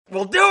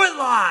We'll do it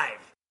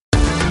live!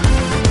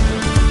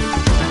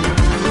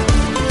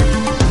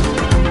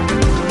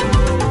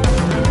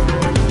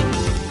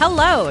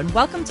 Hello, and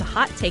welcome to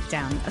Hot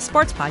Takedown, a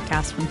sports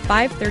podcast from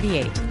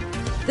 538.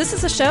 This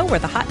is a show where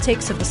the hot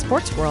takes of the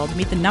sports world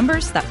meet the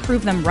numbers that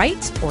prove them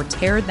right or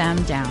tear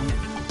them down.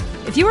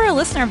 If you were a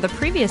listener of the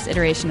previous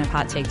iteration of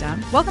Hot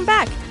Takedown, welcome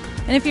back.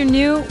 And if you're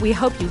new, we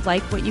hope you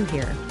like what you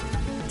hear.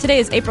 Today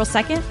is April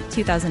 2nd,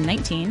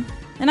 2019,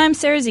 and I'm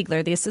Sarah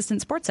Ziegler, the assistant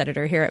sports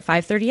editor here at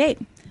 538.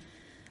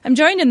 I'm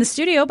joined in the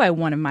studio by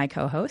one of my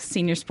co-hosts,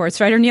 senior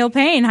sports writer Neil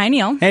Payne. Hi,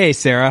 Neil. Hey,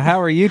 Sarah.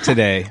 How are you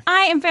today?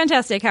 I am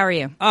fantastic. How are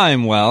you?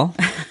 I'm well.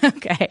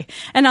 Okay.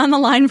 And on the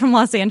line from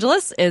Los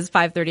Angeles is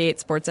 538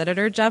 sports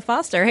editor Geoff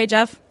Foster. Hey,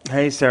 Geoff.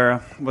 Hey,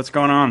 Sarah. What's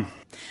going on?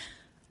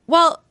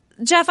 Well,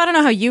 Geoff, I don't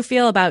know how you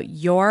feel about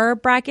your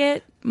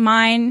bracket.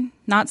 Mine,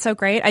 not so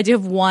great. I do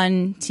have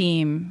one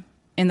team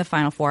in the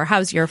Final Four.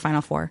 How's your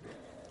Final Four?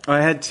 Oh,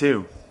 I had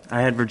two. I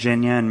had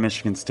Virginia and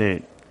Michigan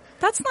State.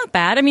 That's not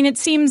bad. I mean, it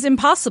seems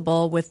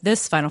impossible with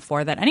this Final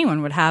Four that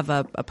anyone would have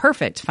a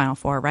perfect Final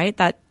Four, right?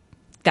 That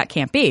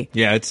can't be.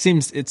 Yeah, it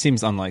seems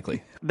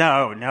unlikely.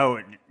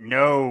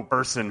 No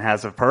person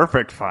has a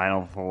perfect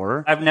Final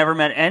Four. I've never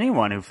met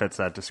anyone who fits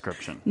that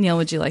description. Neil,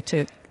 would you like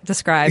to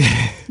describe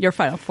your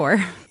Final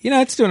Four? You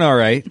know, it's doing all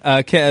right.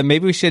 Maybe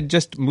we should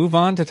just move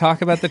on to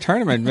talk about the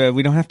tournament.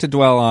 We don't have to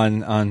dwell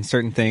on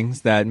certain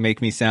things that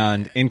make me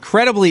sound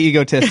incredibly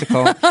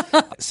egotistical.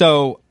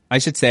 So I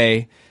should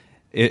say,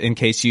 in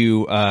case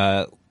you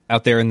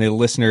out there in the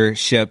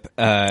listenership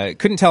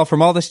couldn't tell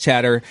from all this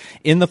chatter,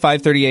 in the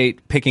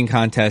 538 picking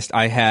contest,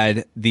 I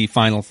had the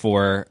Final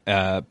Four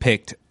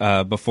picked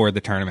before the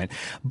tournament.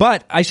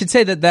 But I should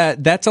say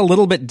that's a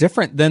little bit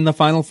different than the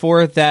Final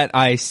Four that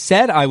I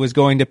said I was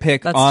going to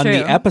pick on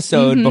the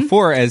episode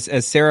before,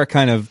 as Sarah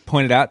kind of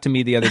pointed out to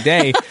me the other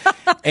day.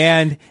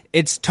 And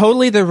it's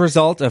totally the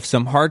result of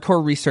some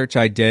hardcore research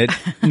I did.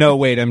 No,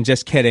 wait, I'm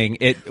just kidding.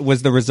 It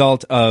was the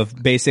result of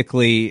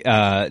basically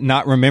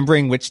not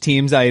remembering which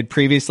teams I had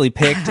previously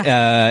picked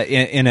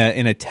in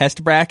a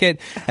test bracket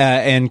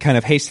and kind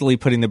of hastily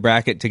putting the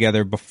bracket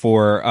together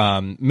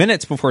before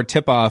minutes before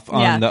tip-off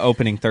on the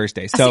opening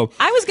Thursday. So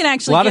I was going to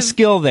actually a lot of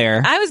skill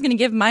there. I was going to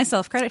give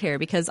myself credit here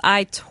because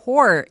I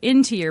tore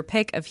into your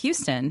pick of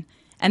Houston.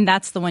 And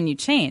that's the one you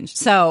changed.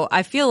 So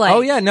I feel like...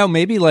 Oh, yeah. No,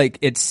 maybe like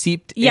it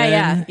seeped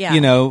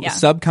in,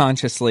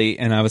 subconsciously.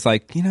 And I was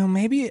like,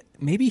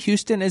 maybe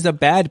Houston is a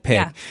bad pick.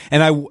 Yeah.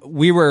 And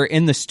we were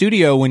in the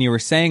studio when you were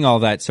saying all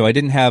that, so I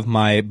didn't have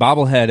my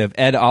bobblehead of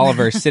Ed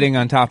Oliver sitting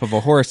on top of a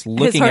horse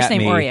looking at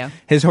me.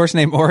 His horse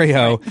named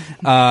Oreo.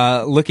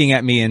 Looking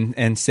at me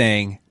and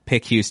saying,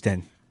 pick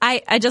Houston.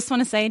 I just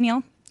want to say,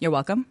 Neil, you're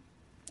welcome.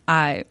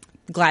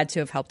 Glad to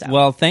have helped out.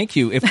 Well, thank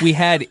you. If we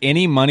had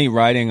any money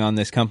riding on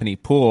this company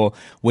pool,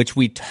 which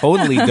we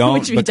totally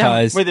don't,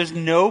 because wait, there's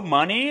no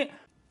money?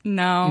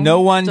 No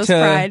one took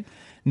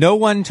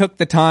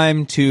the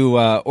time to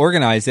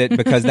organize it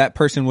because that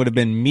person would have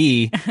been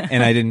me,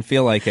 and I didn't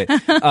feel like it.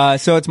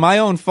 So it's my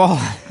own fault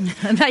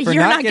that for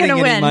you're not getting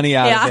any money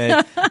out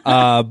of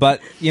it.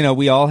 But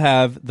we all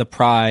have the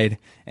pride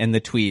and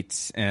the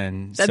tweets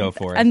and so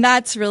forth. And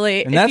that's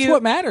really... And that's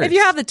what matters. If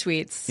you have the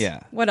tweets,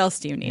 yeah. What else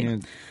do you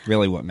need?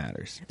 Really what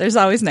matters. There's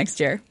always next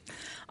year.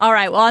 All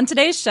right, well, on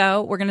today's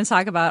show, we're going to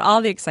talk about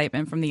all the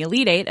excitement from the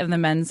Elite Eight of the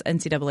men's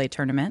NCAA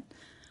tournament.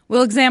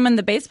 We'll examine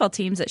the baseball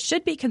teams that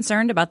should be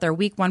concerned about their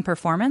Week 1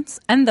 performance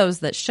and those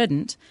that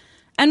shouldn't.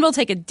 And we'll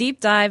take a deep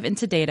dive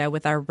into data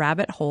with our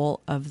rabbit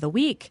hole of the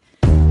week.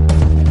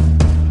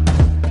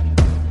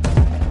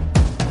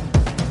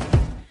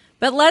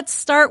 But let's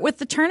start with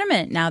the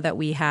tournament now that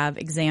we have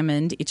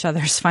examined each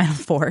other's Final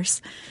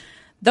Fours.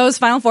 Those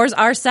Final Fours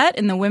are set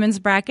in the women's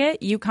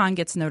bracket. UConn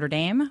gets Notre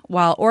Dame,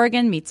 while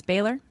Oregon meets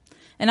Baylor.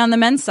 And on the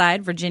men's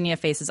side, Virginia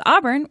faces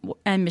Auburn,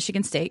 and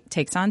Michigan State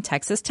takes on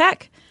Texas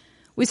Tech.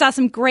 We saw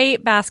some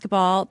great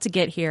basketball to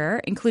get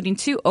here, including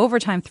 2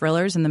 overtime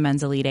thrillers in the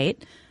men's Elite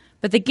Eight.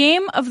 But the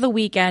game of the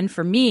weekend,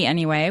 for me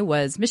anyway,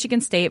 was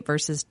Michigan State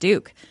versus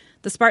Duke.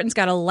 The Spartans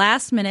got a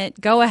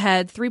last-minute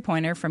go-ahead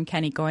three-pointer from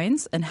Kenny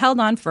Goins and held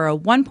on for a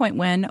 1-point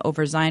win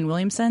over Zion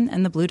Williamson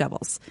and the Blue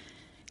Devils.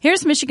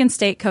 Here's Michigan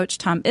State coach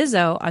Tom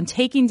Izzo on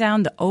taking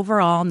down the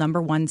overall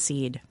number 1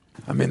 seed.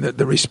 I mean,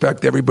 the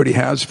respect everybody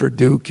has for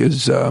Duke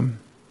is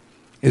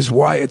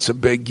why it's a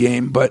big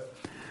game. But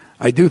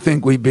I do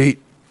think we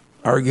beat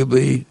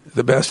arguably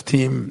the best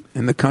team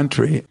in the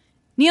country.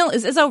 Neil,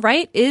 is Izzo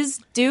right? Is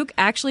Duke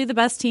actually the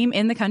best team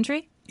in the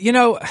country?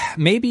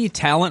 Maybe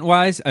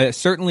talent-wise,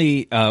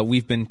 certainly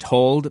we've been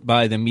told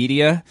by the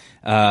media,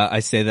 I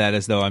say that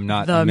as though I'm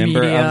not a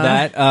member of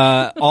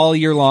that, all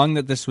year long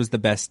that this was the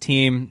best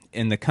team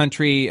in the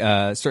country,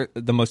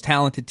 the most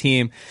talented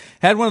team,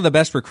 had one of the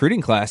best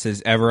recruiting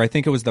classes ever. I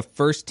think it was the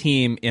first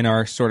team in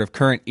our sort of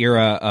current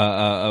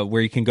era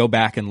where you can go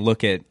back and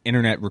look at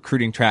internet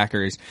recruiting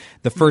trackers,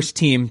 the first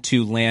team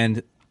to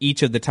land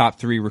each of the top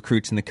 3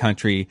 recruits in the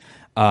country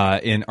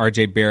in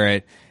R.J.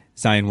 Barrett,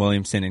 Zion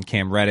Williamson, and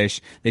Cam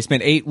Reddish. They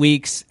spent 8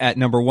 weeks at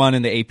number 1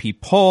 in the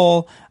AP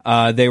poll.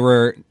 They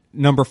were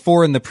number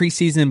 4 in the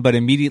preseason, but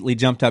immediately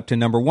jumped up to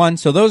number 1.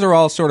 So those are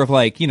all sort of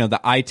like, the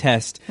eye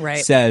test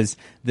says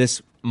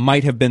this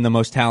might have been the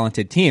most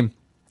talented team.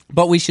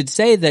 But we should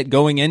say that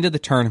going into the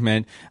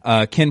tournament,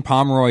 Ken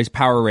Pomeroy's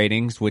power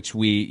ratings, which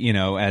we,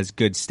 as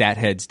good stat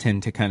heads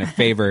tend to kind of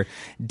favor,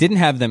 didn't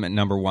have them at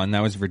number 1.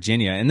 That was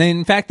Virginia. And then,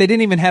 in fact, they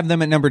didn't even have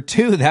them at number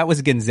 2. That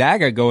was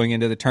Gonzaga going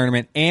into the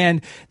tournament.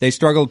 And they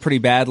struggled pretty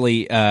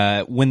badly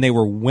when they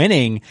were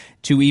winning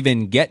to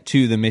even get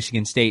to the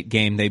Michigan State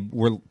game. They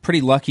were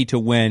pretty lucky to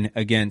win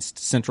against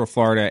Central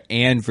Florida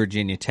and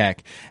Virginia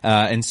Tech.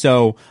 And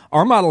so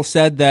our model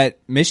said that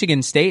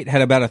Michigan State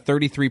had about a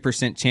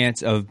 33%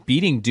 chance of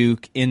beating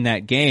Duke in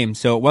that game.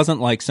 So it wasn't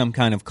like some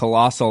kind of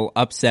colossal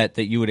upset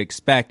that you would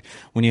expect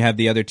when you have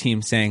the other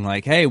team saying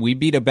like, hey, we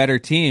beat a better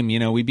team.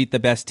 We beat the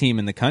best team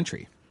in the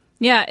country.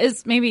 Yeah,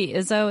 maybe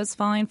Izzo is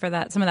falling for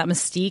some of that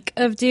mystique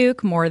of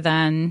Duke more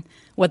than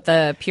what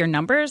the pure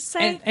numbers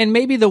say? And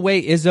maybe the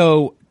way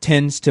Izzo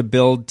tends to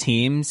build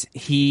teams,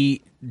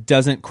 he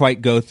doesn't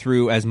quite go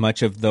through as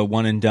much of the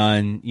one and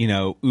done,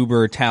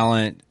 uber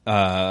talent,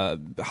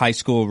 high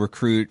school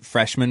recruit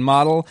freshman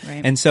model.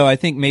 Right. And so I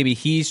think maybe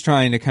he's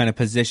trying to kind of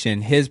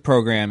position his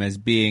program as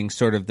being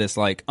sort of this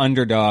like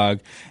underdog.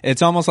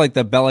 It's almost like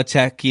the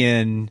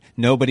Belichickian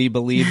nobody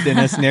believed in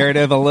us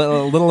narrative, a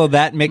little of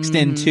that mixed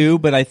in too.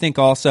 But I think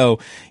also,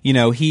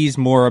 he's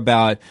more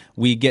about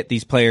we get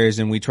these players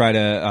and we try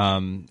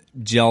to,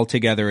 gel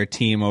together a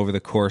team over the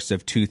course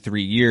of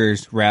 2-3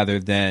 years rather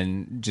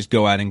than just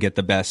go out and get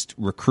the best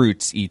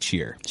recruits each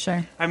year.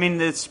 Sure. I mean,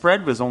 the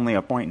spread was only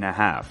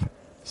 1.5,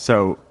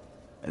 so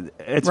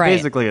it's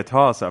basically a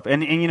toss-up.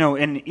 And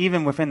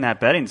even within that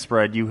betting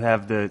spread, you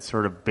have the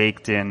sort of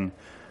baked-in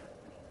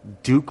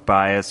Duke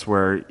bias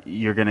where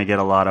you're going to get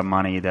a lot of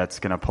money that's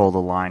going to pull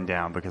the line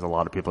down because a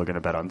lot of people are going to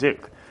bet on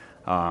Duke.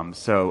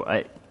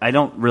 So I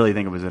don't really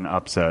think it was an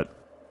upset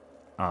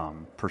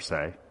per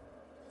se.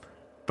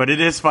 But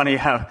it is funny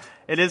how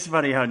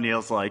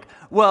Neil's like,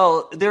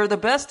 well, they're the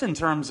best in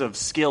terms of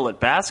skill at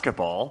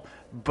basketball,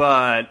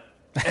 but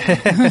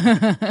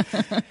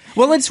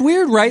well, it's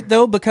weird, right,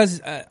 though,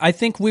 because I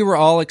think we were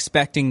all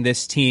expecting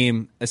this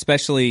team,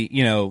 especially,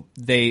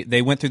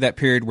 they went through that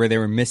period where they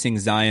were missing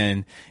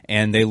Zion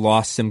and they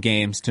lost some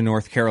games to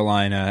North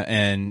Carolina,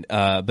 and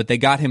but they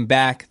got him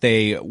back.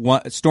 They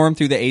stormed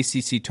through the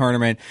ACC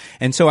tournament,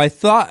 and so I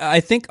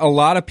think a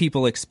lot of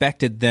people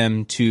expected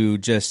them to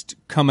just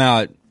come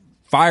out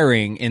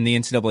firing in the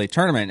NCAA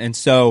tournament. And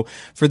so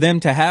for them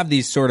to have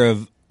these sort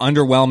of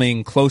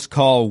underwhelming close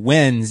call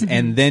wins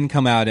and then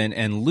come out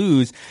and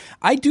lose,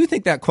 I do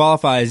think that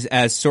qualifies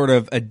as sort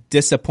of a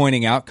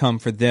disappointing outcome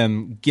for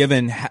them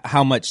given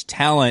how much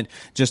talent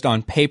just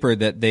on paper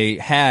that they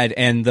had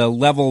and the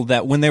level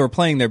that when they were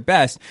playing their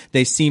best,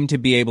 they seemed to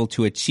be able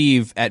to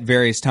achieve at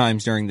various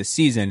times during the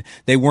season.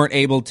 They weren't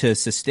able to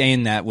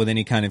sustain that with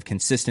any kind of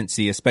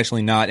consistency,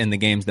 especially not in the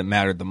games that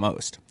mattered the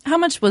most. How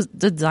much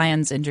did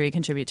Zion's injury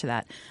contribute to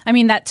that? I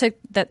mean,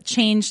 that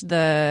changed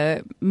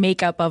the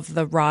makeup of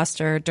the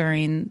roster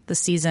during the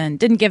season,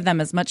 didn't give them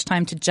as much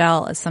time to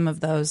gel as some of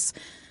those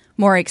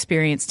more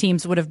experienced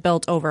teams would have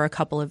built over a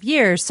couple of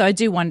years. So I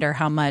do wonder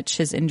how much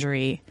his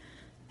injury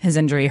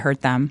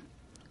hurt them.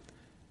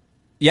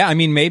 Yeah, I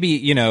mean,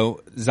 maybe,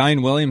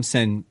 Zion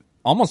Williamson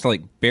almost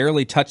like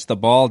barely touched the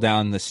ball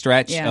down the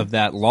stretch of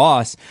that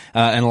loss.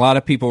 And a lot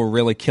of people were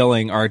really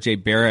killing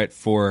RJ Barrett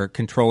for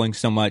controlling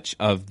so much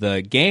of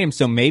the game.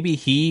 So maybe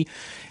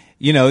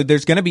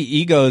there's going to be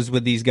egos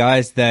with these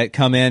guys that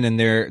come in and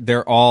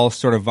they're all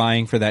sort of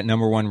vying for that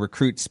number one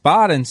recruit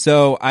spot. And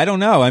so I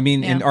don't know. I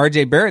mean, in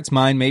RJ Barrett's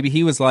mind, maybe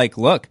he was like,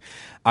 look,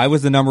 I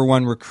was the number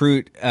one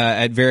recruit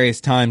at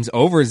various times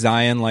over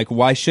Zion. Like,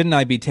 why shouldn't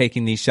I be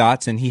taking these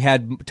shots? And he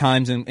had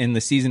times in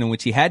the season in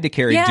which he had to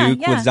carry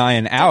Duke with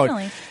Zion out.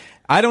 Definitely.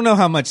 I don't know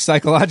how much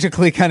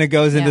psychologically kind of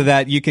goes into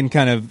that. You can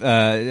kind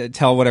of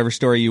tell whatever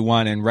story you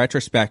want in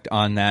retrospect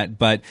on that.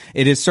 But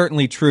it is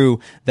certainly true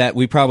that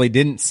we probably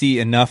didn't see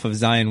enough of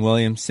Zion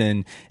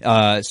Williamson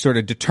sort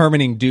of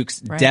determining Duke's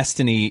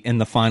destiny in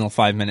the final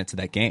 5 minutes of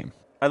that game.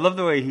 I love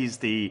the way he's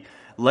the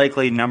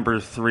likely number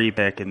 3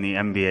 pick in the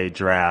NBA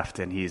draft,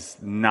 and he's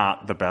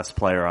not the best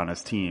player on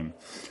his team.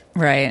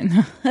 Right.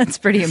 That's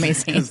pretty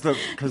amazing.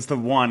 Because the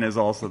 1 is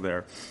also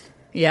there.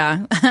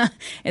 Yeah,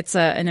 it's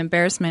an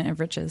embarrassment of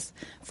riches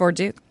for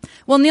Duke.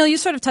 Well, Neil, you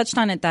sort of touched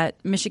on it that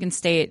Michigan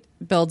State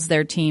builds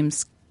their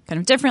teams kind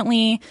of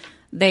differently.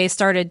 They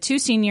started 2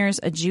 seniors,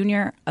 a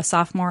junior, a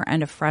sophomore,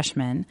 and a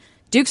freshman.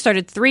 Duke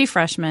started 3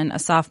 freshmen, a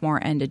sophomore,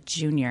 and a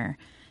junior.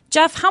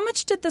 Geoff, how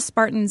much did the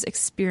Spartans'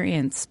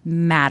 experience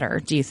matter,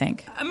 do you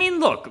think? I mean,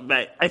 look,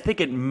 I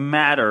think it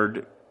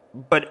mattered,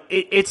 but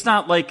it's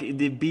not like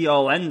the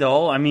be-all,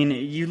 end-all. I mean,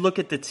 you look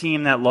at the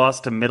team that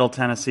lost to Middle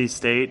Tennessee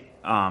State,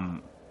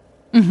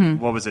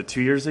 what was it,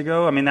 2 years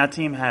ago? I mean, that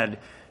team had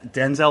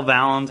Denzel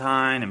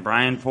Valentine and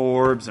Brian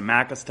Forbes and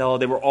Matt Costello.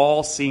 They were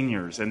all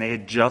seniors, and they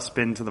had just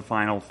been to the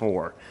Final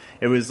Four.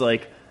 It was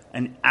like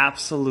an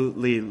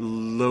absolutely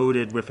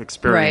loaded with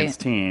experience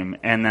team,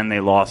 and then they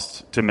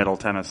lost to Middle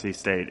Tennessee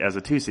State as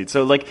a 2 seed.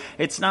 So, like,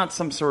 it's not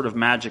some sort of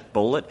magic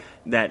bullet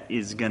that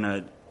is going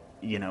to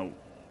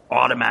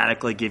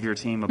automatically give your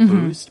team a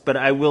boost. But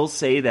I will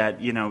say that,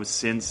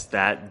 since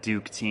that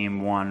Duke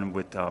team won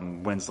with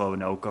Winslow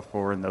and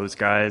Okafor and those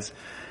guys,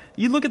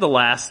 you look at the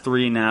last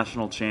 3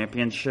 national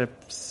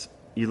championships,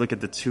 you look at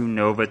the 2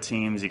 Nova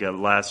teams, you got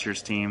last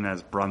year's team that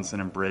has Brunson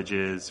and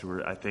Bridges,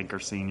 who I think are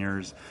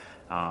seniors.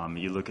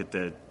 You look at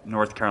the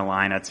North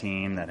Carolina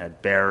team that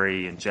had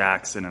Barry and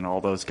Jackson and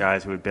all those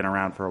guys who had been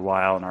around for a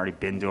while and already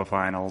been to a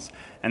finals.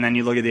 And then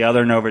you look at the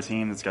other Nova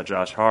team that's got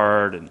Josh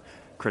Hart and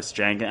Chris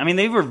Jenkins. I mean,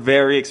 they were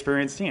very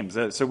experienced teams.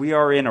 So we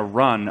are in a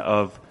run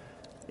of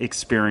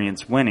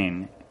experience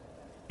winning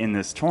in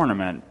this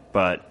tournament,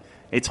 but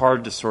it's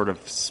hard to sort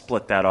of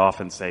split that off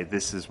and say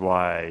this is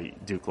why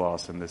Duke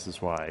lost and this is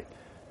why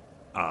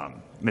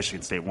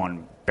Michigan State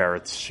won.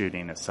 Barrett's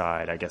shooting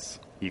aside, I guess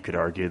you could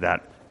argue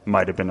that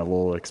might have been a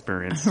little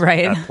experience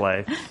at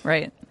play.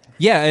 Right.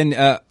 Yeah, and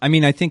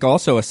I think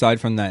also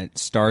aside from that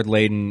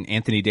star-laden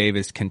Anthony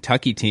Davis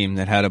Kentucky team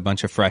that had a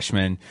bunch of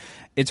freshmen,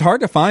 it's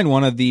hard to find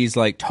one of these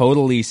like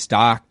totally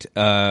stocked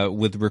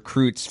with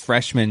recruits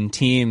freshman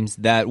teams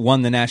that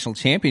won the national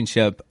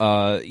championship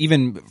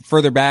even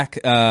further back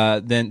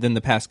than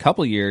the past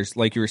couple years,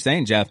 like you were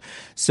saying, Geoff.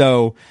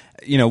 So,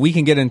 we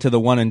can get into the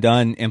one and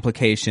done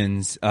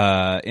implications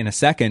in a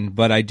second,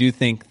 but I do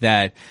think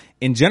that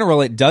in general,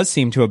 it does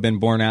seem to have been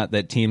borne out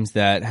that teams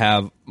that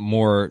have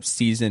more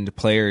seasoned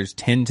players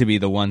tend to be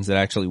the ones that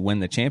actually win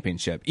the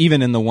championship,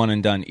 even in the one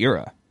and done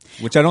era,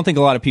 which I don't think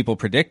a lot of people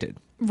predicted.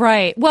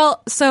 Right.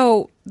 Well,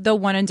 so the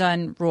one and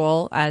done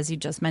rule, as you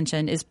just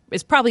mentioned, is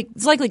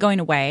likely going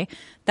away.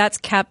 That's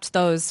kept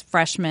those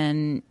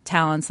freshman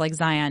talents like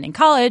Zion in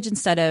college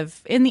instead of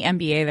in the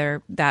NBA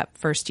there that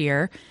first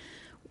year.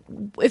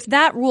 If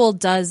that rule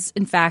does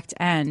in fact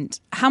end,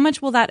 how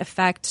much will that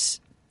affect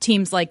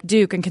teams like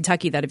Duke and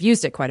Kentucky that have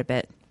used it quite a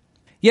bit?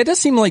 Yeah, it does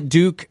seem like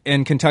Duke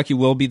and Kentucky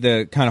will be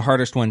the kind of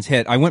hardest ones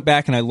hit. I went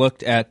back and I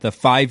looked at the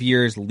 5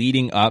 years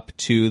leading up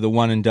to the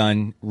one and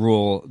done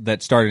rule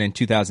that started in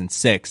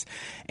 2006.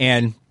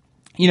 And,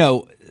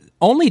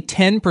 only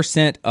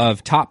 10%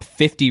 of top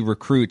 50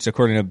 recruits,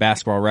 according to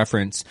Basketball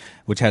Reference,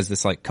 which has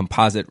this like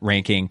composite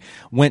ranking,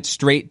 went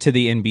straight to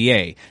the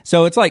NBA.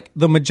 So it's like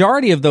the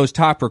majority of those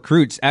top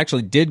recruits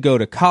actually did go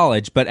to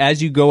college, but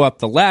as you go up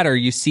the ladder,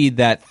 you see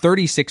that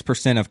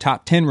 36% of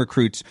top 10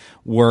 recruits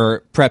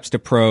were preps to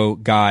pro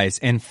guys,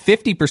 and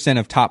 50%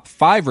 of top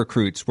 5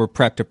 recruits were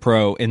prep to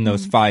pro in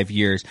those 5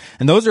 years.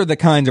 And those are the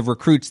kinds of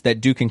recruits that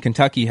Duke and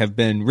Kentucky have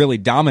been really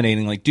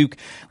dominating. Like Duke,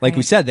 like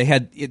we said, they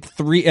had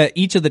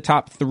each of the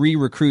top 3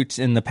 recruits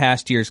in the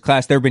past year's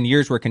class. There have been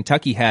years where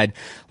Kentucky had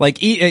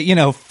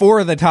 4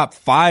 of the top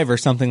 5 or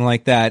something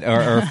like that,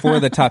 or 4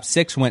 of the top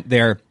 6 went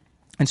there.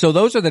 And so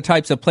those are the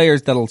types of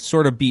players that'll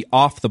sort of be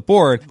off the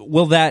board.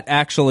 Will that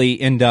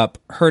actually end up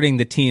hurting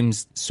the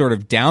teams sort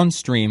of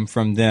downstream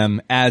from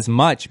them as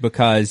much?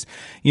 Because,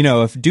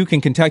 if Duke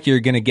and Kentucky are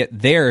going to get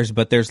theirs,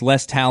 but there's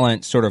less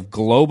talent sort of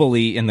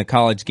globally in the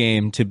college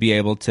game to be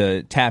able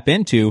to tap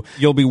into,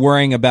 you'll be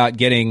worrying about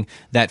getting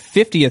that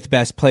 50th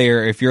best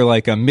player if you're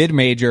like a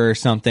mid-major or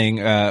something,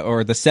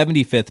 or the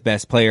 75th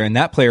best player, and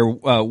that player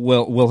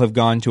will have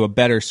gone to a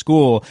better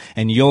school,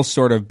 and you'll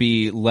sort of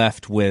be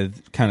left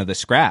with kind of the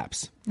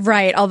scraps.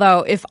 Right. Although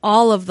if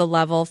all of the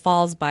level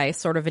falls by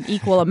sort of an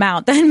equal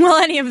amount, then will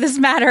any of this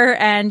matter?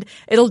 And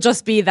it'll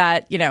just be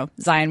that,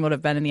 Zion would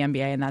have been in the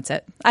NBA and that's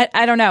it.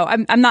 I don't know.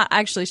 I'm not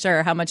actually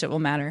sure how much it will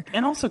matter.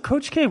 And also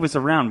Coach K was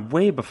around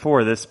way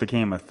before this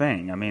became a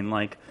thing. I mean,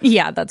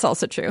 yeah, that's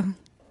also true.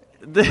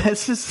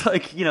 This is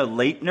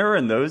Leitner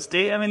in those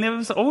days. I mean, there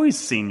was always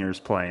seniors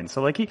playing.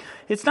 So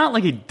it's not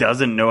like he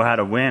doesn't know how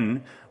to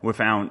win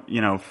without,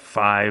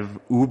 5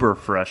 uber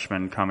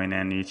freshmen coming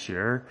in each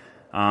year.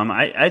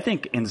 I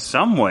think in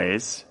some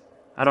ways,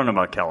 I don't know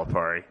about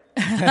Calipari.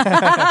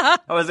 I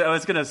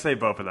was going to say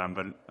both of them,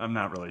 but I'm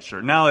not really sure.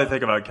 Now that I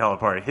think about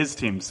Calipari, his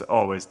teams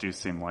always do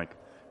seem like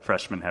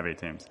freshman-heavy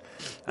teams.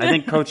 I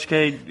think Coach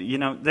K,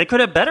 they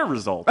could have better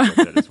results with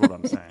it, is what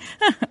I'm saying.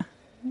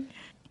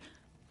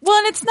 Well,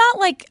 and it's not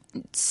like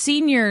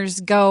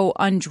seniors go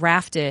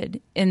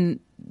undrafted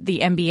in the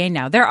NBA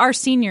now. There are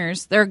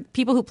seniors. There are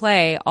people who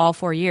play all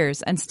 4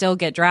 years and still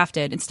get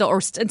drafted and still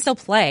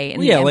play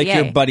in the NBA. Like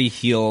your Buddy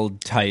Hield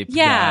type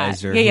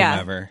guys or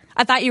whomever.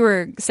 I thought you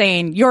were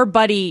saying your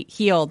Buddy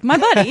Hield. My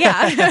buddy,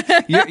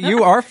 yeah.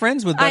 you are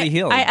friends with Buddy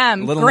Hield. I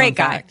am. Great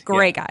guy.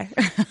 Great guy.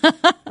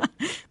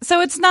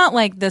 So it's not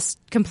like this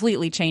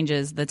completely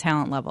changes the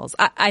talent levels,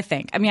 I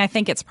think. I mean, I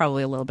think it's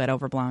probably a little bit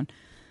overblown.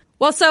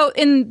 Well, so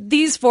in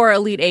these 4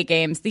 Elite 8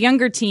 games, the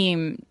younger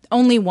team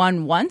only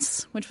won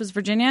once, which was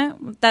Virginia.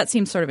 That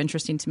seems sort of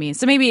interesting to me.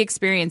 So maybe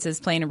experience is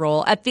playing a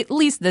role at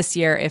least this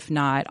year, if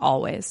not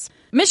always.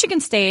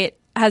 Michigan State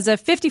has a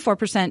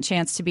 54%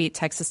 chance to beat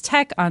Texas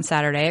Tech on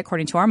Saturday,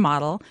 according to our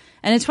model,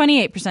 and a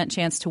 28%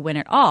 chance to win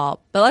it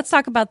all. But let's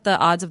talk about the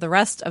odds of the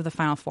rest of the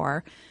Final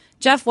Four.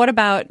 Geoff, what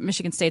about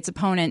Michigan State's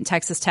opponent,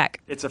 Texas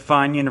Tech? It's a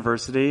fine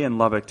university in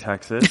Lubbock,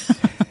 Texas.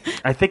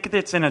 I think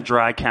it's in a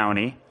dry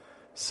county.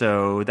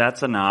 So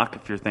that's a knock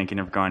if you're thinking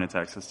of going to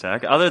Texas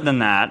Tech. Other than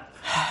that,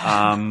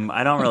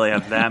 I don't really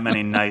have that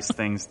many nice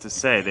things to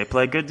say. They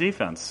play good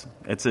defense.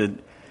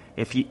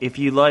 If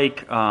you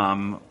like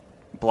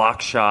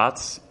block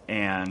shots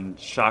and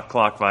shot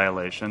clock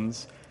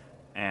violations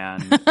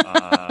and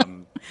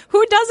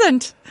who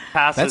doesn't?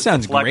 Passes that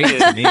sounds deflected,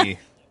 great to me.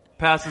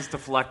 Passes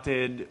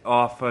deflected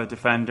off a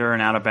defender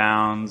and out of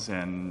bounds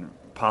and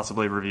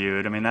possibly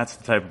reviewed. I mean, that's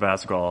the type of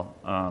basketball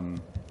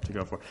to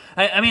go for.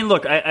 I mean,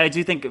 look, I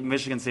do think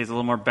Michigan State's a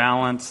little more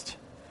balanced.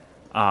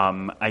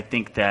 I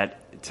think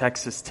that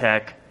Texas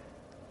Tech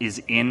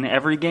is in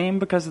every game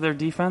because of their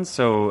defense,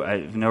 so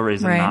I have no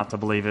reason not to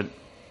believe it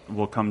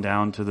will come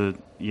down to the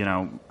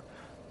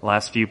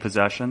last few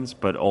possessions.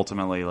 But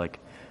ultimately,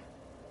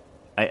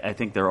 I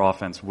think their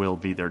offense will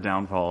be their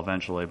downfall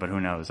eventually. But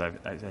who knows? I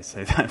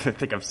say that. I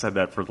think I've said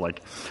that for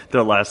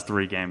the last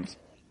 3 games.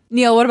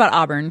 Neil, what about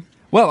Auburn?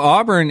 Well,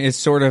 Auburn is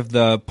sort of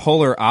the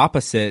polar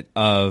opposite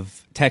of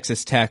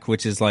Texas Tech,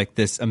 which is like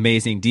this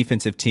amazing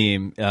defensive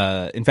team.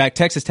 In fact,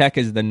 Texas Tech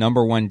is the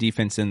number 1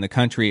 defense in the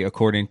country,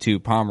 according to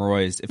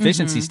Pomeroy's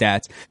efficiency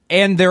stats.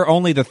 And they're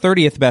only the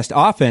 30th best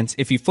offense.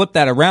 If you flip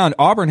that around,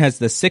 Auburn has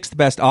the 6th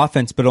best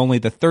offense, but only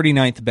the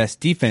 39th best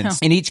defense.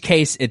 In each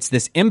case, it's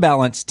this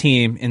imbalanced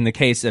team, in the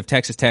case of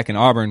Texas Tech and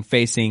Auburn,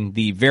 facing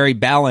the very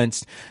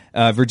balanced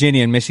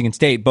Virginia and Michigan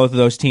State. Both of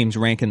those teams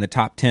rank in the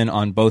top 10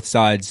 on both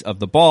sides of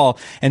the ball.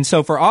 And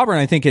so for Auburn,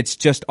 I think it's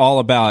just all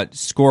about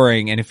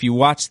scoring. And if you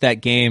watch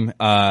that game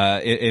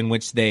in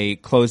which they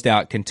closed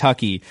out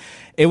Kentucky,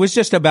 it was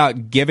just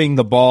about giving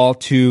the ball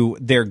to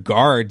their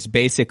guards,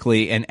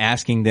 basically, and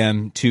asking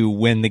them to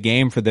win the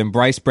game for them.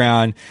 Bryce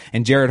Brown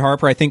and Jared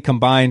Harper, I think,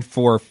 combined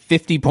for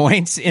 50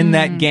 points in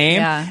that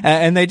game. Yeah.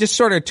 And they just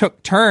sort of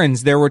took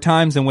turns. There were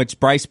times in which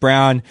Bryce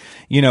Brown,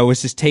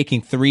 was just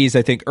taking threes,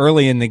 I think,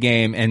 early in the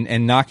game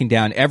and knocking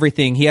down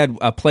everything. He had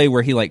a play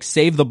where he,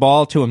 saved the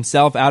ball to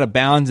himself out of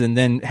bounds and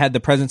then had the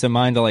presence of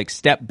mind to,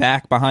 step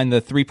back behind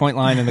the three-point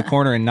line in the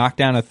corner and knock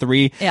down a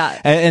three. Yeah.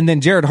 And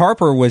then Jared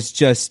Harper was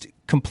just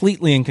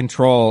completely in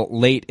control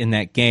late in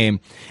that game.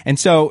 And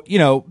so,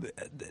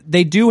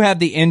 they do have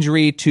the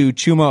injury to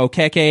Chuma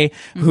Okeke,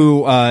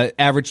 who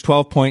averaged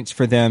 12 points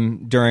for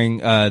them during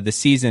the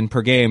season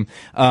per game.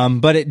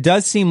 But it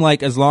does seem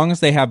like as long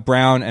as they have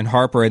Brown and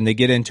Harper and they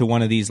get into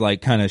one of these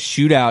kind of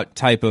shootout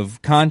type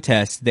of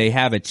contests, they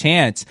have a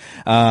chance.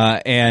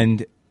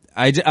 And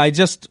I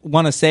just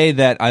want to say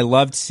that I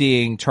loved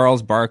seeing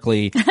Charles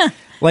Barkley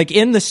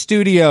in the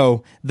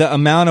studio. The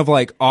amount of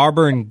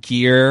Auburn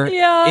gear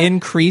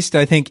increased,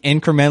 I think,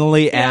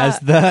 incrementally as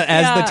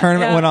the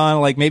tournament went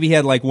on. Maybe he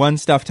had one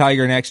stuffed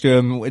tiger next to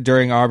him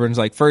during Auburn's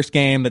first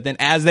game, but then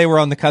as they were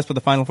on the cusp of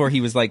the Final Four,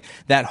 he was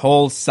that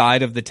whole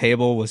side of the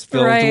table was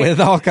filled with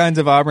all kinds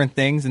of Auburn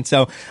things. And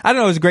so I don't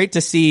know, it was great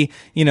to see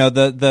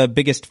the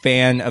biggest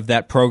fan of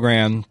that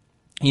program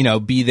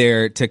be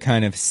there to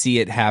kind of see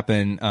it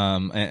happen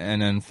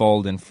and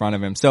unfold in front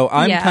of him. So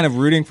I'm kind of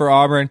rooting for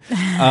Auburn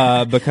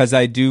because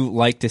I do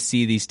like to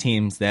see these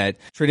teams that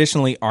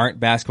traditionally aren't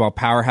basketball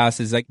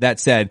powerhouses. That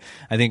said,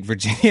 I think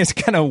Virginia's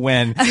going to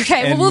win.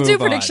 Okay, well, we'll do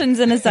predictions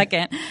in a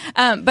second.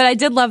 But I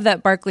did love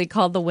that Barkley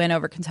called the win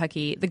over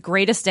Kentucky the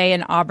greatest day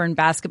in Auburn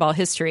basketball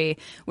history,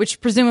 which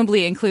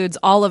presumably includes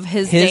all of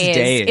his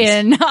days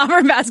in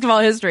Auburn basketball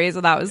history.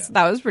 So that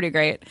was pretty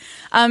great.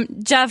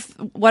 Geoff,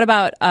 what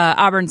about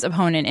Auburn's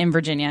opponent in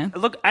Virginia?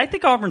 Look, I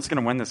think Auburn's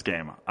going to win this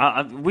game.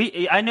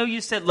 I know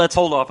you said let's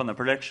hold off on the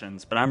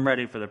predictions, but I'm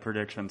ready for the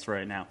predictions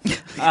right now.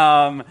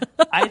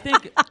 I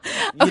think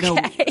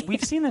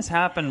we've seen this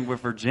happen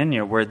with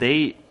Virginia, where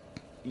they,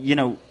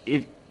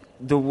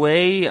 the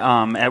way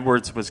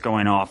Edwards was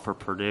going off for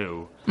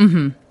Purdue,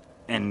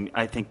 and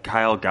I think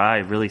Kyle Guy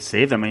really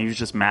saved them. I mean, he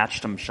just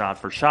matched them shot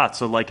for shot.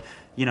 So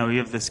you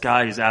have this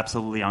guy who's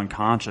absolutely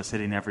unconscious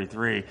hitting every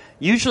three.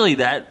 Usually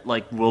that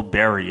will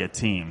bury a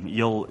team.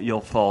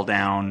 You'll fall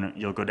down.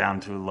 You'll go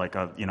down to a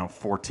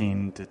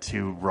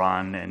 14-2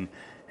 run, and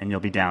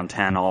you'll be down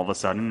 10 all of a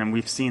sudden. And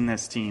we've seen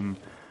this team.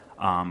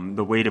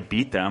 The way to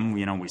beat them,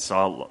 we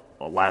saw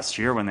last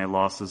year when they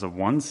lost as a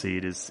 1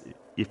 seed, is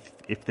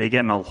if they get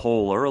in a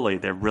hole early,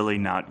 they're really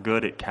not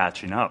good at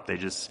catching up.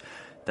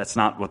 That's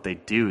not what they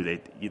do.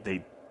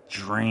 They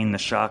drain the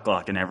shot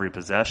clock in every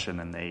possession,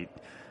 and they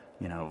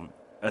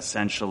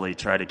essentially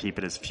try to keep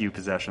it as few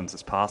possessions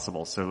as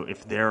possible. So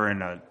if they're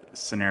in a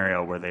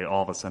scenario where they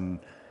all of a sudden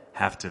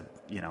have to,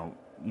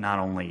 not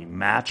only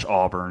match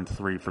Auburn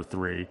 3 for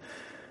 3,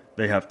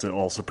 they have to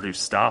also produce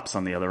stops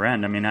on the other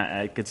end. I mean,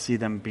 I could see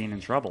them being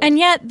in trouble. And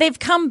yet they've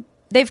come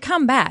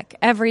back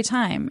every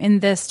time in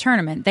this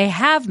tournament. They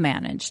have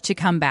managed to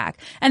come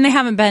back, and they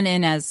haven't been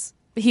in as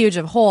huge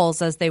of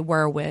holes as they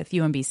were with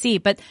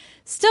UMBC. But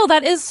still,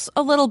 that is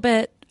a little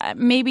bit.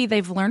 Maybe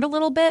they've learned a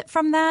little bit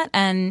from that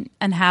and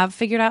have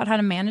figured out how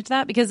to manage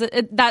that, because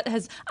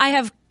I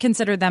have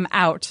considered them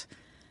out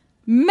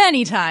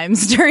many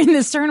times during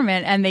this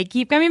tournament, and they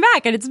keep coming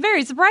back, and it's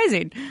very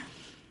surprising.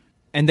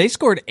 And they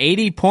scored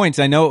 80 points.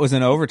 I know it was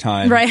in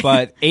overtime,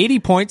 but 80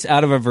 points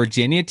out of a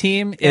Virginia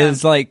team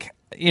is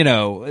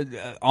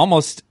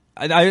almost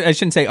I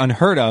shouldn't say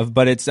unheard of,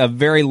 but it's a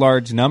very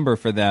large number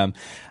for them.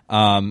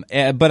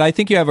 But I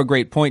think you have a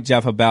great point,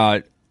 Geoff,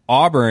 about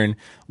Auburn,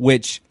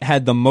 which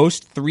had the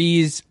most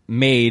threes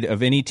made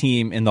of any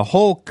team in the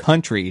whole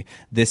country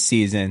this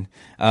season,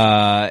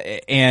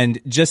 and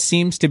just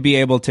seems to be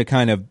able to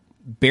kind of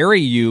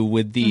bury you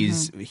with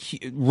these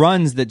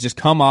runs that just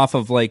come off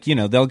of, like,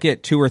 they'll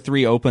get 2 or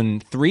 3 open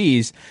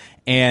threes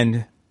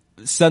and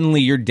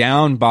suddenly you're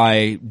down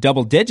by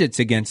double digits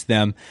against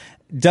them.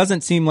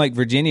 Doesn't seem like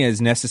Virginia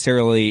is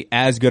necessarily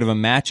as good of a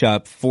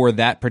matchup for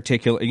that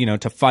particular,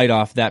 to fight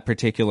off that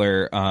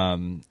particular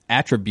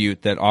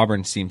attribute that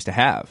Auburn seems to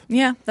have.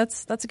 Yeah,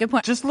 that's a good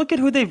point. Just look at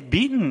who they've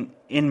beaten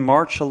in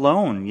March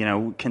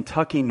alone.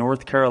 Kentucky,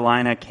 North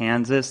Carolina,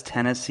 Kansas,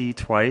 Tennessee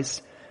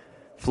twice,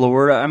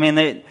 Florida. I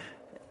mean,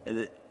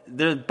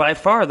 they're by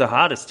far the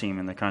hottest team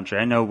in the country.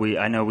 I know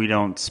we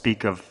don't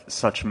speak of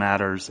such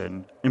matters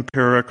in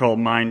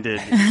empirical-minded,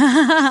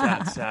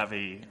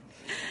 stat-savvy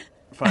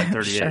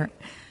 538. Sure.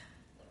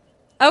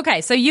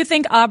 Okay, so you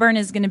think Auburn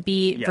is going to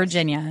beat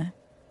Virginia?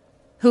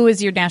 Who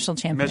is your national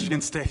champion?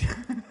 Michigan State.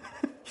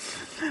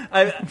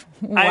 Wow.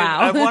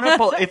 I want to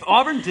pull. If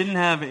Auburn didn't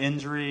have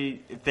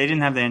injury, if they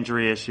didn't have the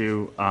injury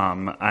issue,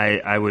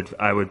 I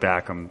would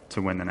back them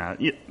to win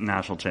the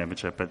national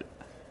championship. But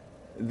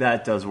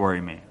that does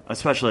worry me,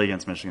 especially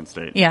against Michigan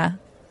State. Yeah.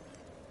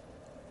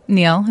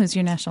 Neil, who's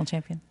your national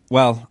champion?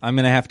 Well, I'm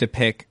going to have to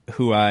pick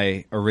who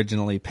I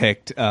originally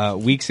picked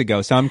weeks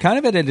ago, so I'm kind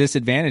of at a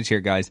disadvantage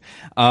here, guys.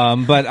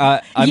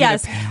 But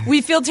yes,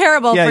 we feel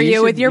terrible for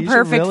you with your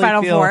perfect really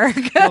Final Four.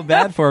 Feel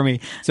bad for me.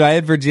 So I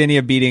had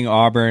Virginia beating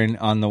Auburn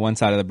on the one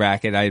side of the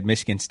bracket. I had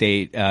Michigan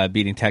State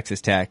beating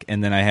Texas Tech,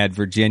 and then I had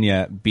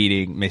Virginia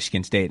beating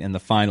Michigan State in the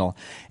final.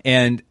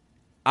 And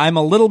I'm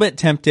a little bit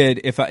tempted,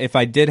 if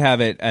I did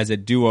have it as a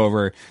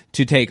do-over,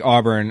 to take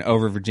Auburn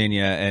over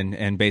Virginia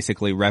and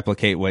basically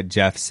replicate what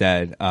Geoff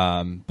said.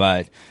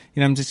 But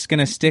I'm just going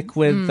to stick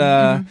with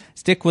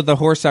the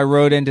horse I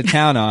rode into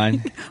town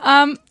on.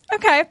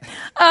 Okay.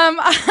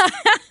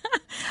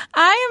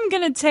 I am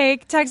going to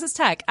take Texas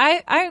Tech.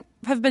 I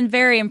have been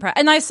very impressed,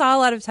 and I saw a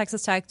lot of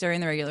Texas Tech during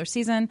the regular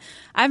season.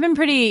 I've been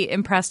pretty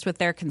impressed with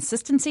their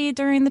consistency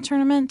during the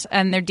tournament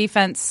and their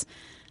defense.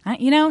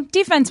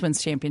 Defense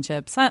wins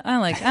championships. I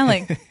like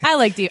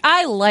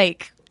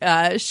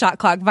shot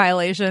clock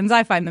violations.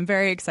 I find them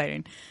very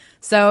exciting.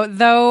 So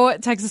though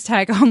Texas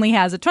Tech only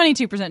has a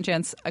 22%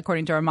 chance,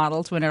 according to our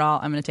model, to win it all,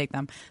 I'm going to take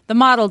them. The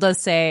model does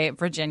say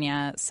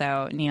Virginia.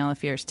 So Neil,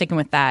 if you're sticking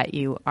with that,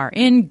 you are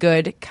in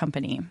good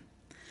company.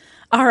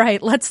 All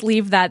right, let's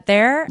leave that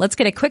there. Let's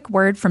get a quick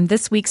word from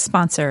this week's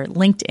sponsor,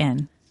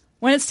 LinkedIn.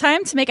 When it's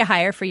time to make a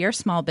hire for your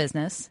small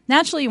business,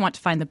 naturally you want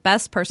to find the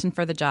best person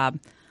for the job.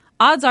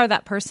 Odds are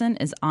that person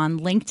is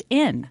on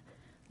LinkedIn.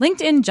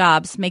 LinkedIn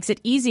Jobs makes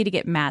it easy to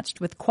get matched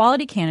with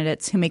quality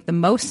candidates who make the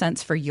most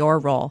sense for your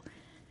role.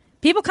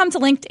 People come to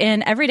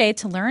LinkedIn every day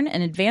to learn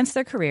and advance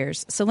their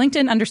careers, so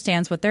LinkedIn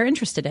understands what they're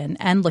interested in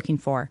and looking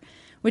for,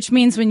 which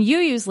means when you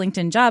use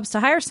LinkedIn Jobs to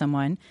hire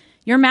someone,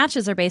 your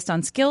matches are based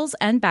on skills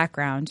and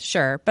background,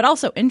 sure, but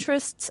also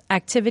interests,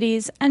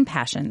 activities, and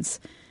passions.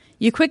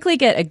 You quickly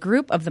get a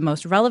group of the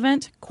most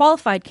relevant,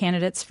 qualified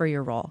candidates for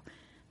your role.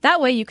 That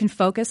way you can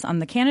focus on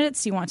the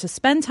candidates you want to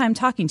spend time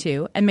talking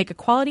to and make a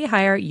quality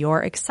hire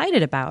you're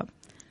excited about.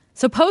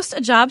 So post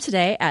a job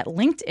today at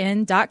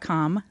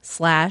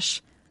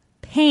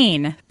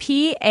linkedin.com/Paine,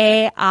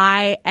 Paine,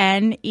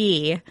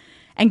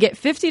 and get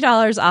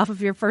 $50 off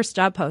of your first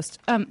job post.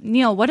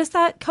 Neil, what is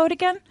that code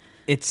again?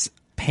 It's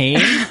Paine.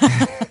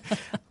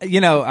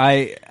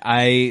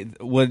 I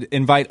would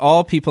invite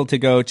all people to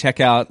go check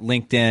out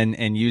LinkedIn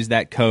and use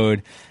that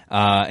code.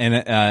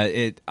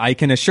 I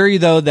can assure you,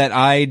 though, that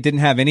I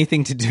didn't have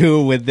anything to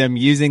do with them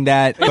using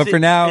that. But for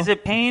now, is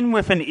it Paine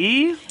with an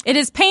E? It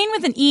is Paine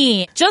with an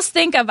E. Just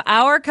think of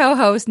our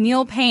co-host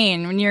Neil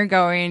Paine when you're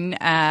going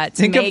to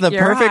think make of the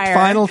your perfect hire.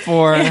 Final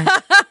Four,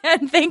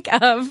 and think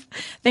of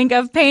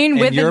Paine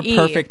with your an E.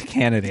 perfect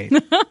candidate.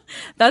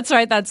 That's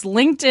right. That's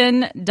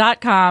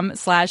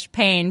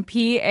LinkedIn.com/Paine,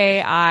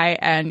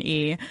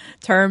 Paine.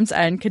 Terms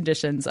and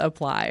conditions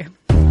apply.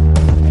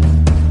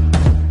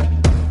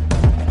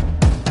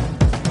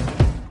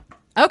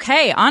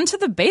 Okay, on to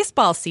the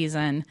baseball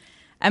season.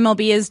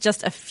 MLB is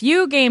just a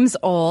few games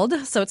old,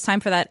 so it's time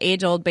for that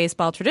age-old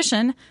baseball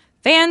tradition.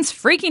 Fans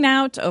freaking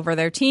out over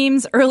their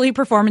team's early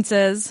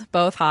performances,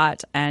 both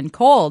hot and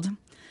cold.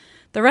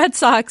 The Red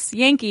Sox,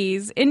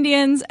 Yankees,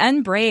 Indians,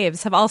 and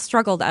Braves have all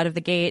struggled out of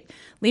the gate,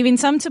 leaving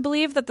some to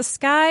believe that the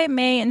sky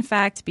may in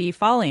fact be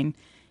falling.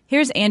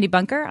 Here's Andy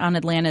Bunker on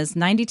Atlanta's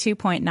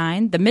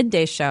 92.9, The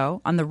Midday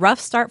Show, on the rough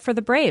start for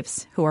the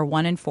Braves, who are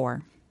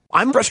 1-4.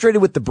 I'm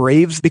frustrated with the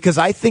Braves because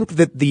I think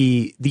that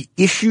the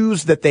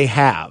issues that they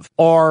have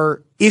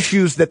are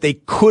issues that they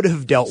could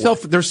have dealt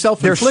with. They're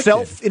self-inflicted.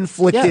 They're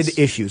self-inflicted Yes.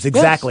 issues.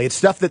 Exactly. Yes. It's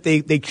stuff that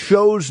they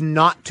chose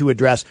not to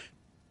address.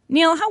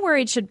 Neil, how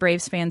worried should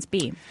Braves fans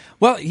be?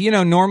 Well,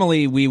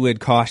 normally we would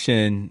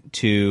caution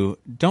to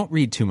don't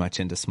read too much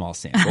into small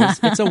samples.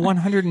 It's a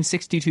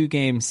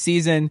 162-game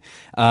season.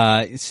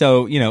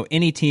 So,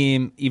 any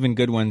team, even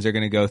good ones, are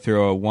going to go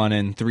through a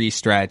 1-3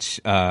 stretch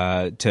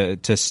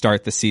to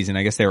start the season.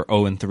 I guess they were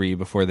 0-3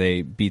 before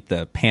they beat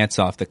the pants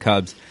off the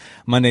Cubs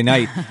Monday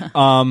night.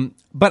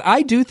 But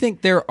I do think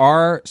there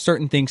are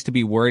certain things to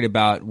be worried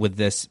about with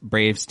this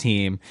Braves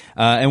team.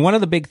 And one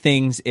of the big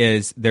things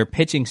is their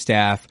pitching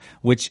staff,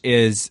 which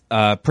is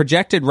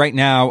projected right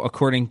now,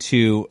 according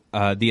to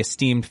the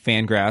esteemed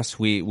Fangraphs.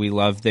 We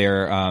love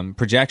their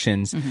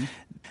projections. Mm-hmm.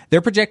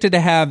 They're projected to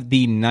have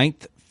the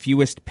 9th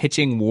fewest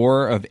pitching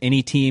WAR of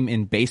any team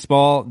in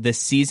baseball this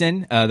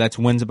season. That's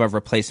wins above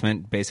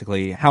replacement,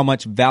 basically how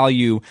much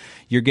value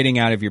you're getting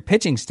out of your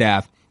pitching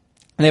staff.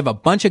 And they have a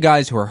bunch of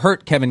guys who are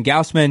hurt. Kevin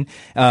Gausman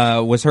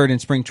was hurt in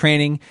spring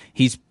training.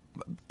 He's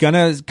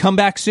gonna come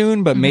back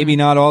soon, but maybe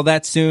not all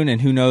that soon,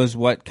 and who knows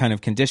what kind of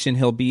condition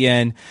he'll be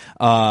in.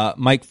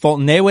 Mike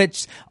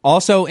Foltynewicz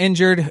also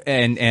injured,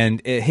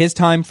 and his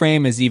time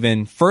frame is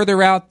even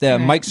further out.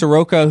 Mike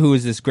Soroka, who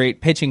is this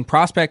great pitching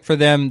prospect for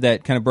them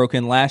that kind of broke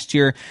in last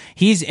year,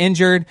 he's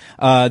injured.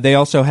 They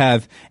also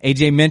have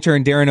AJ Minter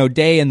and Darren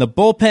O'Day in the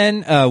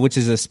bullpen, which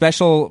is a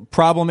special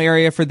problem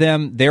area for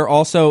them. They're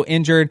also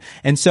injured.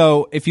 And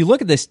so if you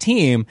look at this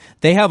team,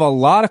 they have a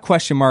lot of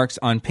question marks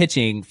on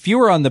pitching,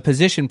 fewer on the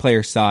position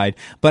player side.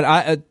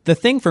 But the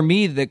thing for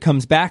me that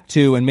comes back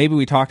to, and maybe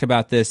we talked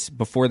about this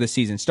before the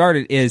season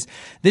started, is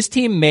this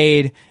team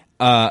made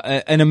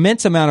an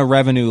immense amount of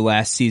revenue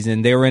last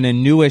season. They were in a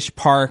newish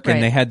park,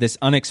 and they had this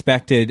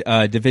unexpected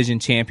division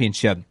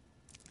championship.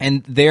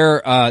 And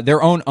their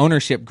own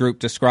ownership group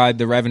described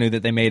the revenue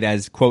that they made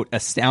as, quote,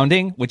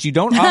 astounding, which you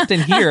don't often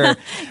hear.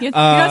 You're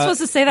not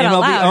supposed to say that out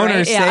loud, MLB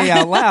owners say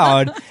out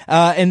loud.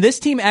 And this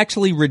team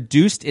actually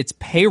reduced its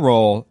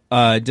payroll,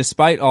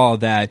 despite all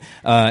that,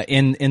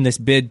 in this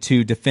bid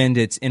to defend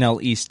its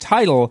NL East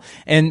title.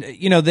 And,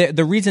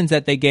 the reasons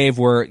that they gave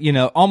were,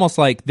 almost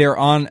like they're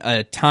on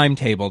a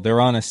timetable,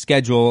 they're on a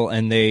schedule,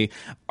 and they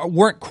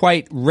weren't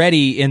quite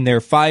ready in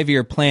their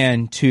 5-year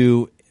plan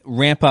to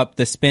ramp up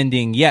the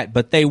spending yet,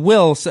 but they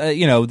will,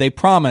 they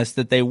promise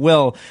that they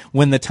will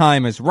when the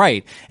time is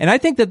right. And I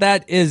think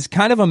that is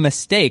kind of a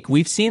mistake.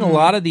 We've seen a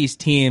lot of these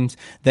teams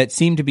that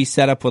seem to be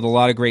set up with a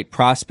lot of great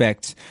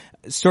prospects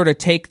sort of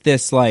take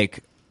this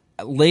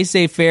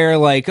laissez-faire,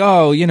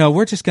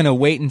 we're just going to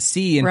wait and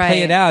see and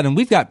play it out. And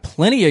we've got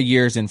plenty of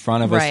years in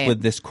front of us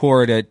with this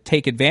core to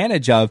take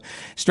advantage of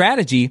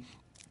strategy.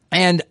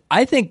 And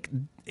I think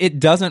it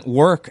doesn't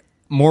work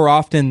more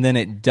often than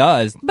it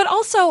does. But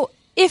also,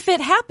 if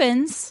it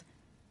happens,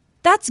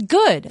 that's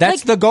good.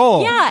 That's the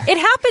goal. Yeah, it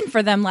happened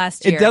for them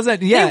last year. It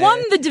doesn't. Yeah, they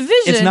won the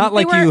division. It's not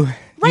like you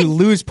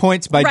lose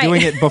points by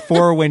doing it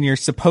before when you're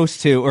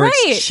supposed to, or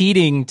it's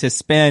cheating to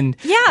spend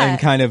and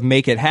kind of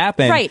make it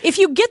happen. Right. If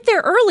you get there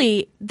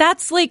early,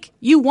 that's like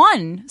you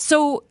won.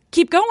 So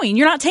keep going.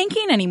 You're not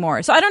tanking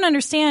anymore. So I don't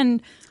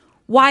understand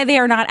why they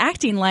are not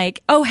acting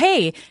like, oh,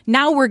 hey,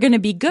 now we're going to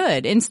be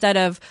good, instead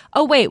of,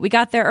 oh, wait, we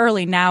got there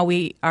early, now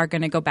we are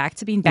going to go back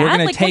to being bad. We're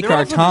going to take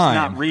our time.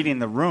 Not reading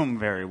the room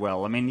very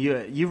well. I mean,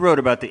 you wrote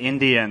about the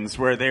Indians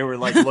where they were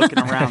looking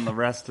around the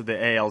rest of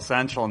the AL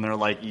Central, and they're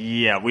like,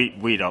 yeah,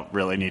 we don't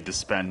really need to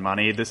spend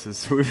money.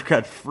 We've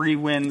got free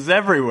wins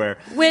everywhere.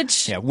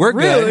 Which, we're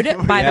rude,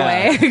 good. by the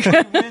way.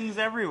 Free wins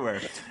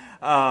everywhere.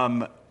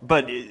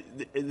 But the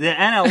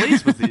NL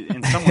East was,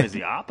 in some ways,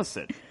 the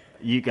opposite.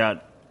 You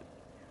got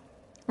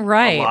a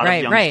lot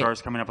of young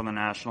stars coming up on the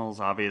Nationals,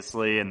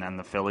 obviously, and then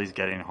the Phillies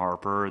getting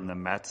Harper, and the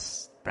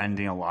Mets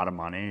spending a lot of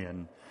money,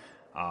 and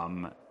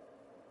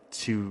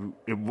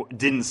it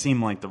didn't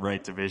seem like the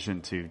right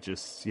division to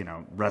just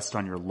rest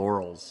on your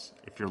laurels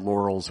if your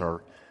laurels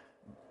are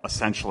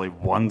essentially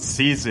one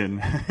season.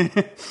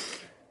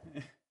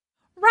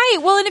 Right.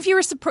 Well, and if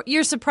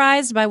you're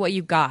surprised by what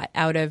you got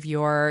out of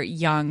your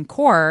young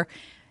core,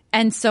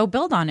 and so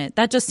build on it.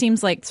 That just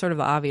seems like sort of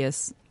the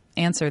obvious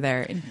answer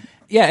there.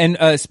 Yeah,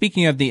 and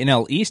speaking of the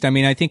NL East, I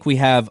mean, I think we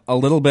have a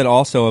little bit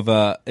also of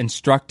a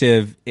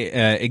instructive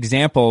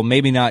example,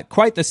 maybe not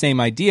quite the same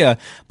idea,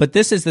 but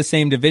this is the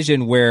same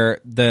division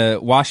where the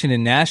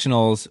Washington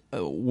Nationals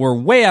were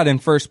way out in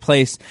first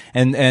place,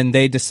 and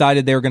they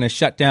decided they were going to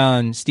shut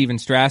down Steven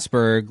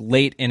Strasburg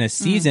late in a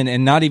season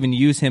and not even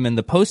use him in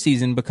the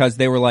postseason, because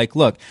they were like,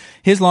 look,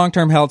 his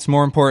long-term health's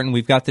more important.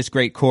 We've got this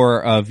great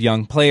core of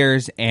young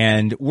players,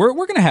 and we're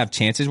going to have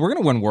chances. We're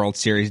going to win World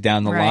Series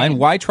down the line.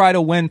 Why try to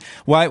win?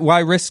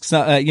 Why risk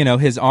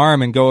his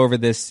arm and go over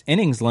this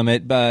innings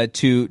limit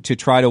to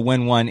try to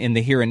win one in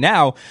the here and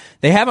now?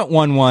 They haven't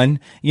won one,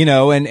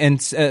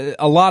 and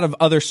a lot of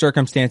other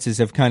circumstances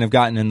have kind of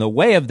gotten in the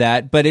way of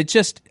that. But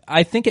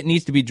I think it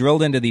needs to be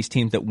drilled into these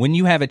teams that when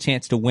you have a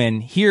chance to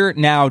win here,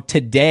 now,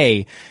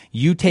 today,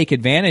 you take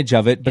advantage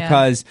of it,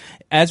 because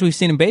as we've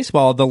seen in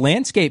baseball, the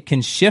landscape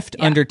can shift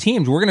under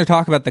teams. We're going to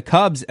talk about the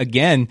Cubs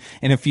again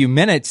in a few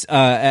minutes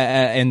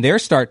and their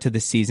start to the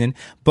season,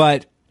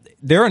 but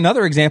they're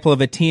another example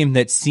of a team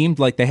that seemed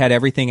like they had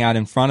everything out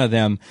in front of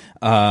them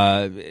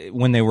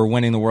when they were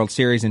winning the World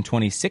Series in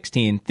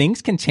 2016.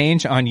 Things can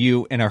change on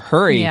you in a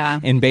hurry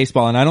in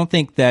baseball, and I don't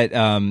think that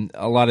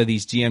a lot of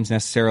these GMs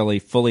necessarily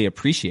fully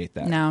appreciate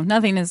that. No,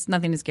 nothing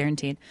is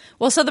guaranteed.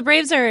 Well, so the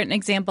Braves are an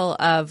example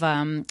of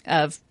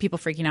people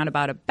freaking out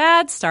about a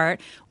bad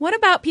start. What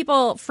about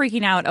people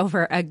freaking out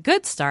over a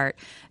good start?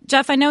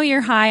 Geoff, I know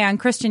you're high on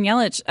Christian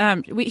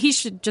Yelich. He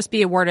should just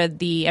be awarded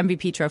the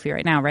MVP trophy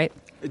right now, right?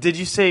 Did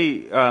you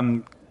say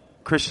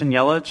Christian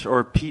Yelich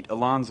or Pete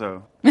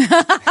Alonso?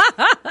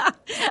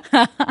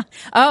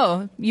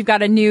 Oh, you've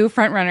got a new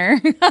front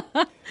runner.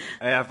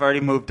 I've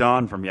already moved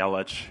on from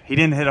Yelich. He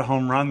didn't hit a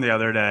home run the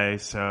other day,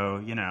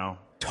 so,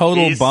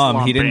 Total bum.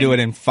 Slumping. He didn't do it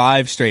in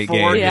 5 straight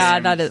games. Yeah,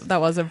 that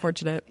was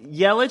unfortunate.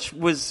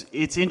 Yelich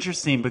it's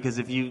interesting because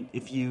if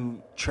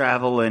you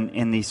travel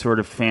in these sort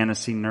of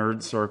fantasy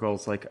nerd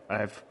circles, like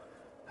I've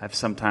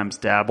sometimes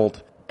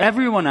dabbled,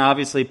 everyone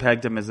obviously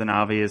pegged him as an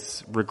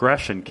obvious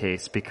regression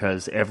case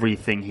because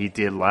everything he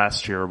did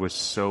last year was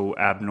so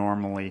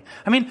abnormally.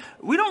 I mean,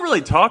 we don't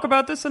really talk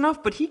about this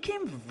enough, but he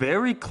came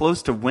very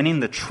close to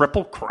winning the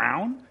Triple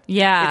Crown.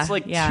 Yeah. It's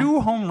like 2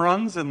 home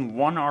runs and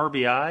 1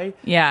 RBI.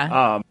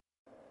 Yeah.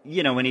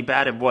 When he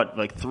batted,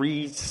 like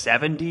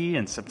 370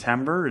 in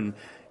September. And,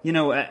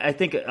 I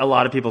think a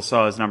lot of people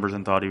saw his numbers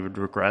and thought he would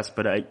regress,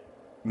 but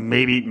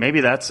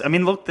maybe that's,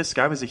 look, this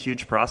guy was a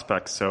huge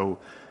prospect. So,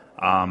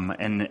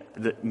 and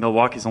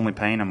Milwaukee's only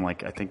paying him I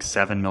think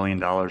 $7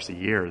 million a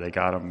year. They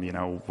got him,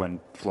 when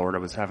Florida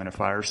was having a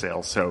fire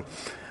sale. So,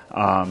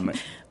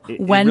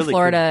 when really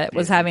Florida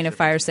was having a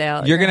fire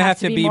sale, you're going to have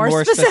to be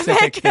more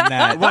specific than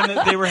that.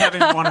 When they were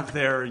having one of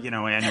their,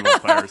 annual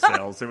fire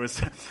sales. It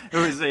was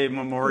a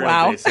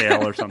Memorial Day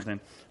sale or something.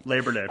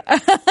 Labor Day.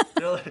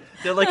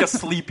 They're like a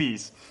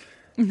Sleepies.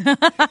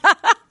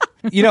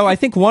 I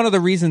think one of the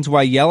reasons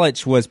why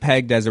Yelich was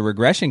pegged as a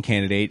regression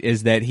candidate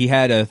is that he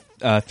had a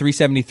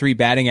 373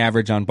 batting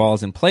average on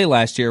balls in play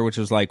last year, which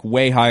was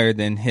way higher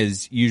than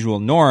his usual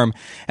norm.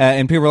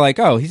 And people were like,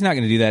 oh, he's not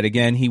going to do that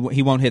again. He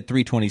won't hit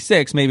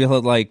 326. Maybe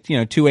he'll hit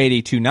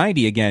 280,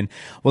 290 again.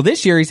 Well,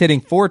 this year he's hitting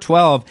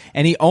 412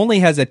 and he only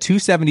has a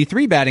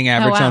 273 batting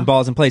average on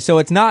balls in play. So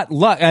it's not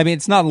luck.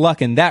 It's not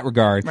luck in that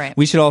regard. Right.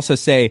 We should also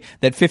say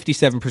that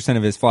 57%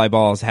 of his fly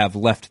balls have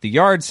left the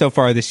yard so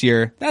far this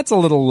year. That's a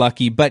little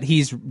lucky, but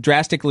he's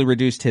drastically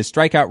reduced his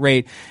strikeout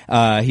rate.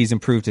 He's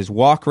improved his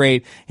walk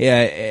rate.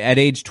 At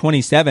age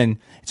 27,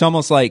 it's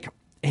almost like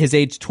his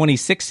age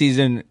 26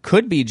 season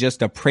could be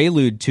just a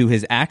prelude to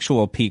his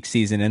actual peak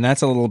season, and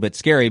that's a little bit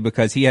scary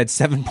because he had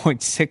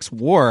 7.6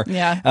 WAR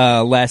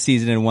last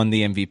season and won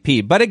the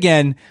MVP. But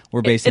again,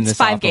 we're basing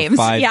this off games. Of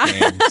 5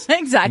 games.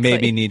 Exactly.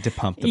 Maybe need to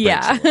pump the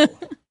brakes a little.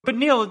 But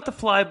Neil, the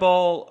fly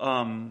ball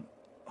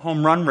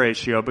home run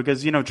ratio,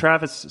 because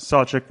Travis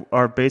Sawchuk,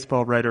 our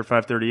baseball writer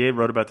 538,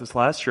 wrote about this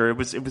last year. It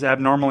was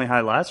abnormally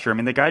high last year.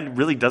 The guy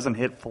really doesn't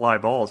hit fly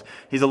balls.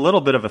 He's a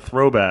little bit of a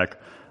throwback.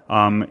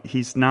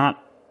 He's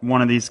not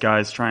one of these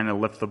guys trying to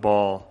lift the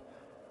ball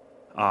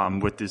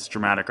with these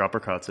dramatic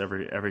uppercuts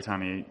every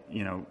time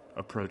he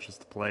approaches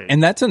the plate.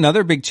 And that's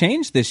another big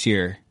change this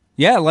year.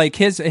 Yeah,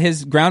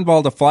 his ground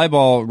ball to fly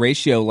ball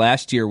ratio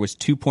last year was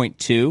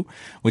 2.2,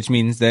 which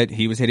means that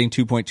he was hitting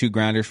 2.2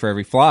 grounders for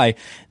every fly.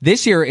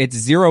 This year it's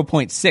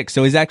 0.6,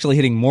 so he's actually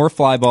hitting more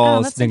fly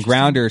balls than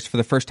grounders for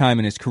the first time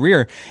in his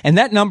career. And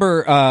that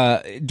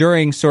number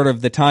during sort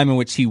of the time in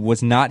which he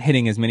was not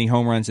hitting as many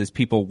home runs as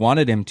people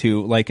wanted him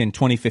to, like in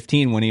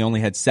 2015 when he only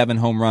had 7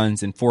 home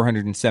runs and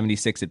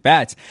 476 at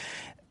bats,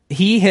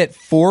 he hit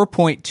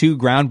 4.2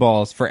 ground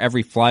balls for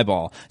every fly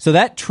ball. So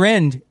that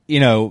trend,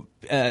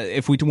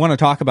 if we want to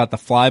talk about the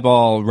fly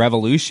ball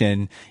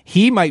revolution,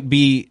 he might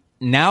be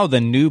now the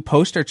new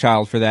poster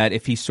child for that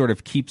if he sort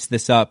of keeps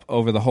this up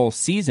over the whole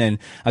season.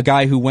 A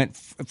guy who went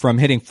from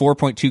hitting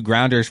 4.2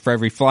 grounders for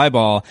every fly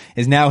ball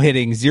is now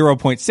hitting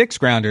 0.6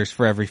 grounders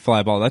for every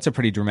fly ball. That's a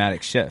pretty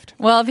dramatic shift.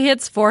 Well, if he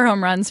hits 4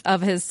 home runs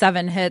of his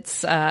 7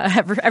 hits,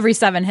 every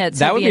 7 hits,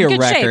 that would be in a good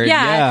record. Shape.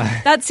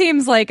 Yeah, that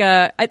seems like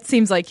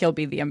he'll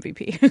be the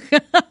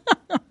MVP.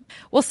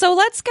 Well, so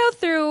let's go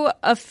through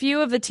a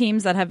few of the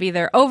teams that have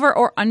either over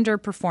or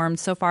underperformed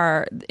so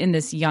far in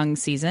this young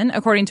season,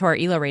 according to our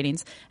ELO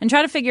ratings, and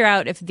try to figure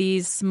out if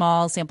these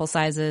small sample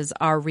sizes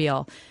are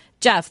real.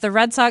 Geoff, the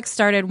Red Sox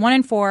started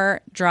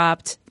 1-4,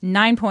 dropped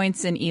 9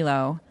 points in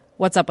ELO.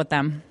 What's up with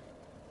them?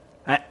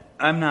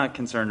 I'm not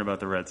concerned about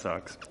the Red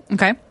Sox.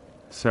 Okay.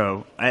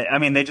 So,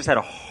 they just had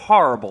a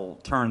horrible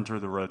turn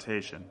through the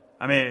rotation.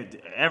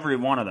 Every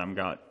one of them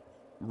got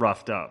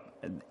roughed up.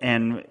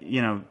 And,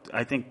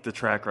 I think the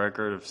track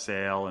record of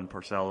Sale and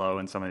Porcello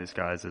and some of these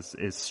guys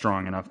is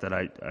strong enough that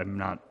I'm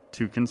not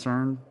too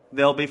concerned.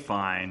 They'll be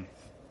fine.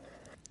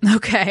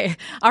 Okay.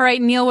 All right,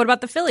 Neil, what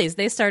about the Phillies?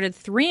 They started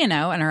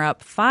 3-0 and are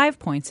up 5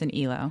 points in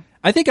ELO.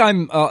 I think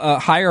I'm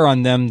higher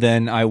on them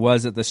than I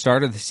was at the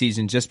start of the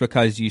season just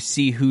because you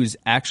see who's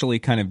actually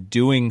kind of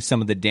doing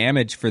some of the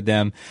damage for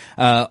them.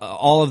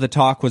 All of the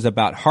talk was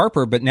about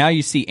Harper, but now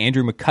you see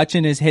Andrew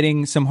McCutchen is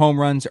hitting some home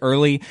runs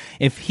early.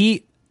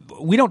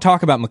 we don't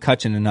talk about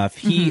McCutchen enough.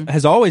 He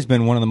has always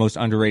been one of the most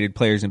underrated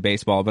players in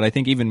baseball, but I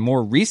think even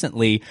more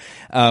recently,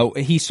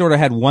 he sort of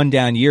had one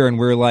down year, and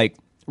we're like,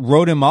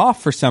 wrote him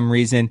off for some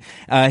reason.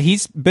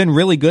 He's been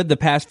really good the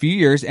past few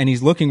years, and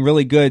he's looking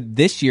really good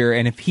this year.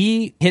 And if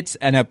he hits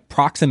an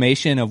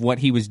approximation of what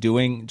he was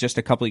doing just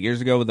a couple of years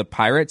ago with the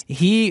Pirates,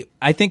 he,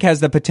 I think, has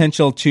the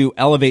potential to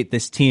elevate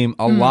this team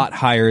a lot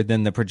higher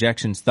than the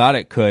projections thought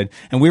it could.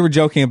 And we were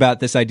joking about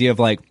this idea of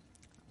like,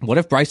 what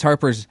if Bryce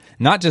Harper's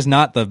not just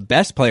not the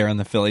best player on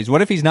the Phillies?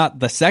 What if he's not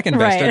the second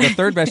best or the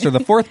third best or the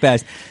fourth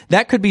best?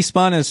 That could be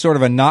spun as sort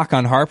of a knock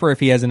on Harper if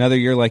he has another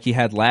year like he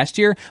had last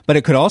year, but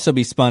it could also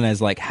be spun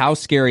as like, how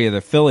scary are the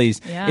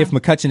Phillies if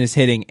McCutchen is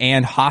hitting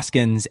and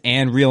Hoskins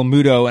and Real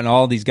Muto and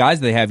all these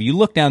guys they have? You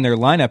look down their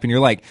lineup and you're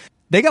like,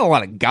 they got a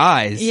lot of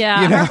guys.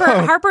 Yeah, you know?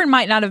 Harper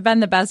might not have been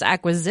the best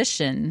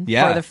acquisition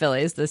for the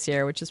Phillies this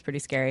year, which is pretty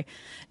scary.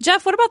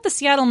 Geoff, what about the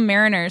Seattle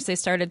Mariners? They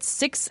started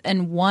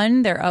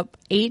 6-1. They're up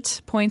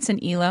 8 points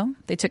in ELO.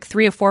 They took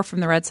 3 of 4 from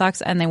the Red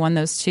Sox, and they won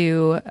those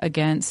 2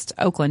 against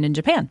Oakland in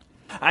Japan.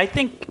 I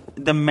think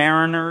the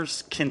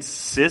Mariners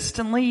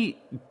consistently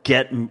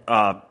get kind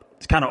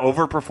of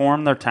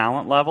overperform their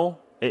talent level.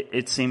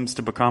 It seems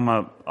to become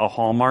a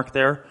hallmark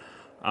there.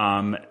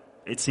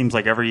 It seems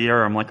like every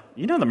year I'm like,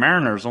 the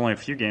Mariners only a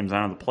few games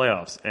out of the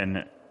playoffs.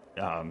 And,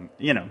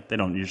 they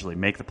don't usually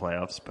make the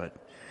playoffs, but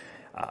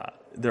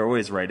they're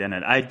always right in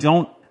it. I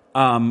don't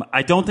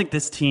think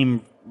this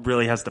team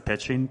really has the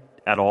pitching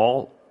at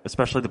all,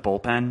 especially the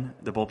bullpen.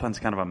 The bullpen's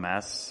kind of a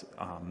mess.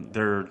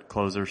 Their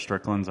closer,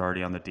 Strickland's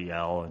already on the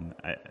DL, and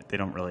they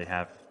don't really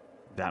have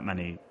that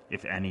many,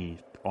 if any,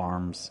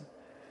 arms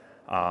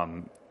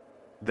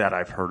that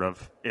I've heard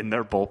of in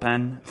their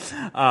bullpen.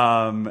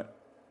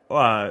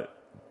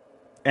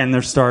 And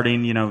they're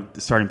starting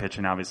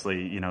pitching,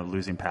 obviously,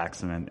 losing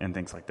Paxton and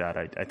things like that.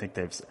 I think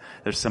there's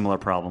similar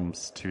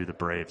problems to the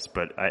Braves,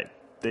 but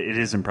it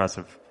is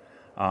impressive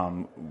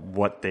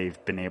what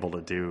they've been able to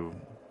do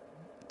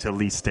to at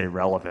least stay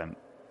relevant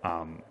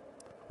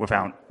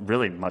without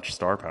really much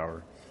star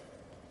power.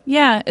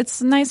 Yeah,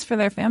 it's nice for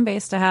their fan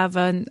base to have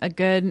a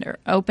good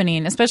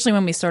opening, especially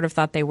when we sort of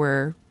thought they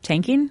were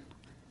tanking.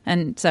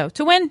 And so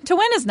to win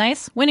is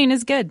nice. Winning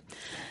is good.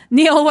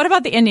 Neil, what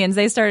about the Indians?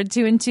 They started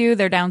 2-2.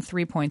 They're down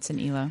 3 points in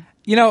ELO.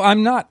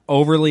 I'm not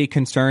overly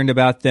concerned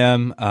about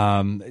them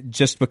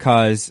just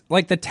because,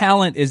 the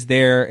talent is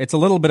there. It's a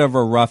little bit of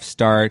a rough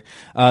start.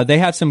 They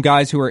have some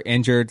guys who are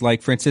injured,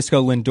 like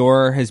Francisco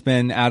Lindor has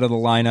been out of the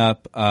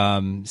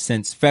lineup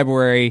since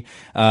February.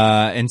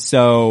 And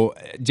so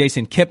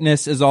Jason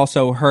Kipnis is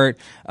also hurt.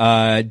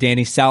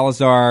 Danny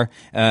Salazar,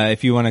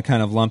 if you want to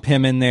kind of lump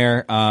him in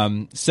there.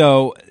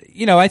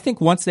 I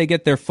think once they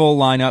get their full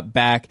lineup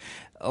back,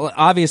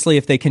 obviously,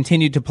 if they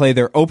continued to play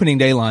their opening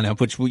day lineup,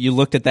 which you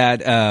looked at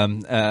that,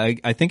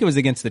 I think it was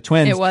against the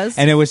Twins. It was.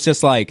 And it was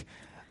just like,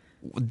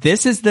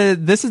 this is the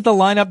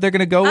lineup they're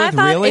going to go with, I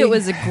thought really? It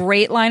was a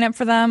great lineup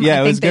for them. Yeah,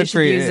 I it think was they good should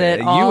for use it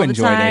you. all You the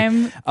enjoyed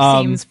time.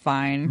 it. Seems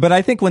fine. But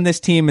I think when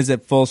this team is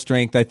at full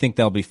strength, I think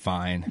they'll be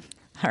fine.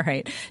 All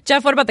right.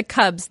 Geoff, what about the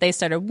Cubs? They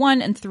started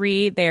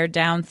 1-3. They are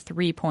down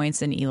 3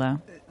 points in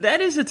ELO.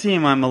 That is a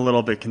team I'm a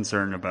little bit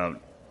concerned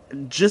about.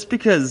 Just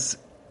because...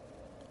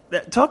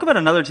 Talk about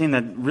another team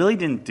that really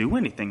didn't do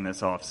anything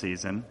this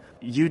offseason.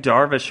 Yu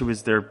Darvish, who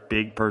was their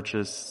big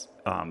purchase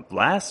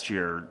last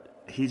year,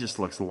 he just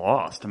looks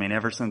lost. I mean,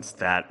 ever since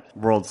that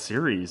World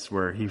Series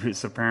where he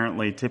was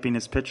apparently tipping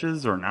his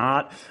pitches or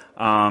not,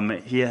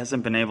 he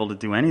hasn't been able to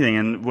do anything.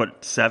 And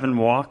 7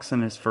 walks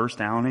in his first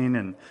outing?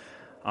 And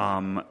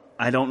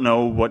I don't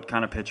know what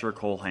kind of pitcher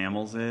Cole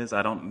Hamels is.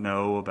 I don't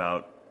know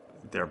about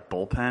their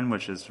bullpen,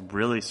 which has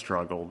really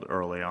struggled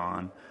early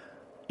on.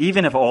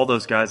 Even if all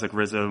those guys like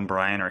Rizzo and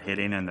Bryant are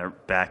hitting and they're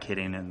back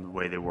hitting in the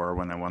way they were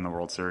when they won the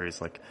World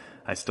Series,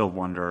 I still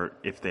wonder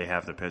if they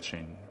have the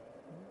pitching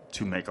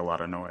to make a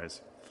lot of noise.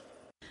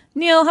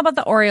 Neil, how about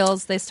the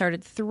Orioles? They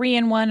started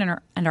 3-1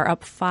 and are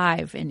up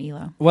 5 in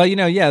ELO. Well,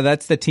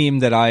 that's the team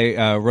that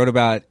I wrote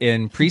about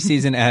in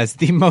preseason as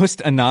the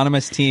most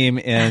anonymous team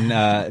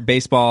in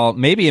baseball,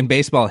 maybe in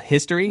baseball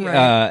history. Right.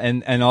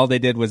 And all they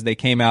did was they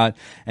came out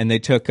and they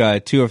took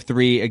 2 of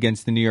 3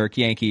 against the New York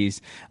Yankees.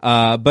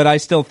 But I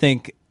still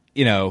think,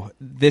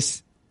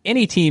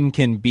 any team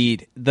can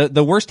beat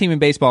the worst team in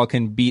baseball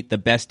can beat the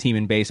best team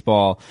in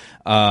baseball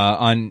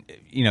on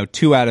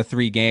 2 out of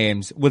 3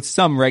 games with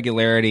some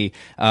regularity.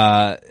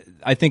 I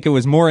think it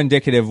was more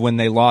indicative when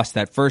they lost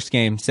that first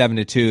game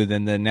 7-2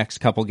 than the next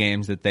couple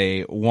games that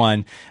they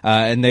won,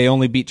 and they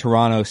only beat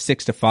Toronto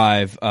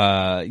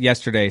 6-5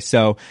 yesterday.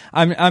 So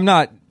I'm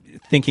not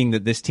thinking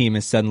that this team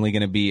is suddenly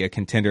going to be a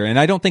contender, and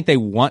I don't think they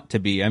want to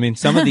be. I mean,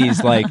 some of these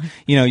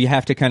you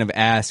have to kind of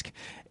ask.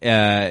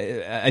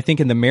 I think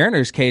in the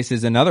Mariners case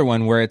is another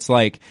one where it's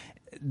like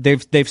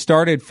they've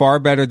started far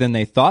better than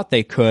they thought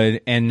they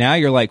could, and now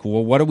you're like,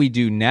 well, what do we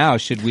do now?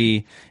 Should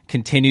we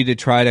continue to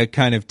try to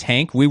kind of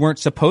tank? We weren't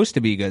supposed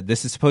to be good.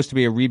 This is supposed to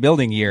be a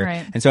rebuilding year.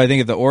 Right. And so I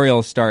think if the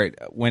Orioles start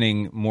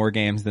winning more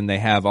games than they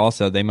have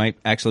also, they might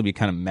actually be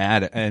kind of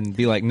mad and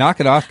be like, knock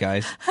it off,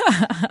 guys.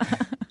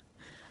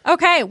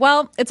 Okay,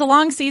 well, it's a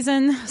long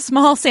season.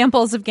 Small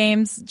samples of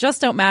games just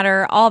don't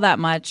matter all that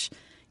much.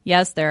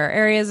 Yes, there are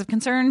areas of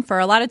concern for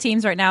a lot of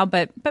teams right now,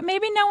 but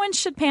maybe no one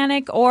should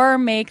panic or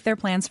make their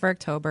plans for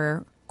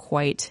October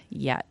quite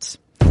yet.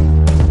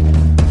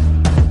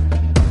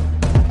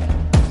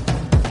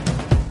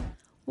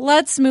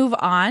 Let's move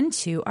on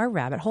to our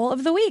rabbit hole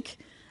of the week.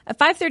 At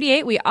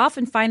 538, we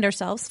often find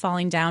ourselves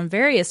falling down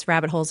various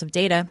rabbit holes of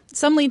data.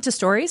 Some lead to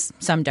stories,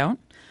 some don't.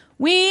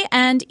 We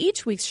end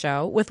each week's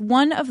show with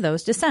one of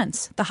those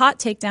descents, the Hot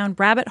Takedown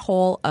Rabbit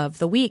Hole of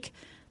the Week.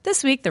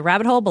 This week, the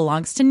rabbit hole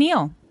belongs to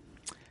Neil.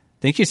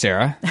 Thank you,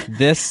 Sarah.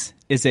 This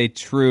is a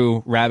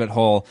true rabbit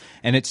hole,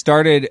 and it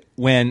started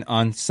when,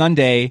 on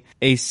Sunday,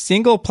 a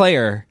single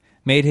player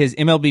made his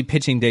MLB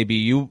pitching debut.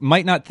 You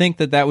might not think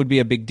that that would be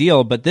a big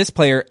deal, but this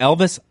player,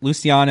 Elvis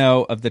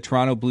Luciano of the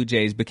Toronto Blue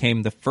Jays,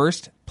 became the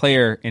first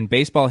player in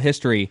baseball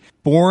history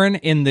born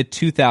in the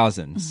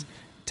 2000s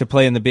to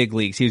play in the big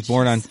leagues. He was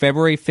born on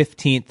February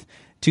 15th,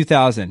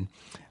 2000.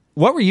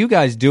 What were you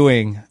guys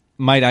doing,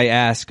 might I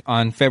ask,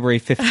 on February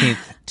 15th,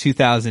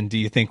 2000, do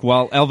you think,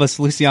 while Elvis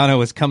Luciano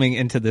was coming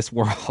into this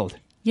world?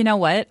 You know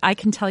what? I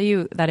can tell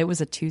you that it was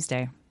a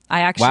Tuesday.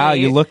 Wow,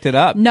 you looked it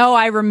up. No,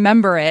 I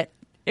remember it.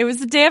 It was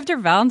the day after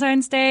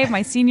Valentine's Day,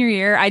 my senior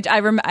year. I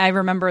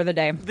remember the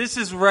day. This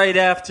is right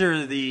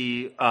after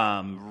the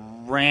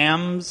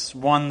Rams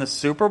won the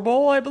Super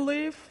Bowl, I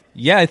believe.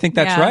 Yeah, I think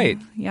that's right.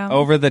 Yeah.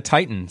 Over the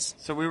Titans.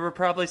 So we were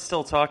probably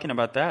still talking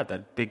about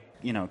that big,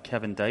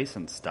 Kevin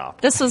Dyson stop.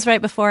 This was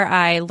right before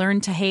I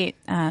learned to hate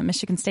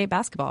Michigan State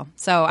basketball.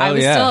 So I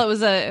was still,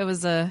 it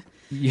was a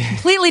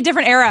completely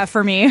different era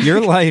for me. Your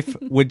life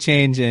would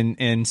change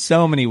in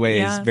so many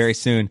ways very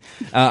soon.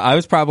 I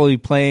was probably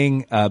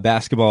playing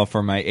basketball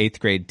for my 8th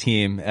grade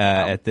team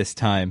at this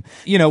time.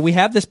 We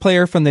have this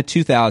player from the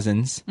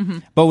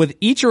 2000s, but with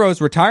Ichiro's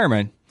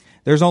retirement,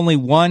 there's only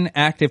one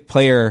active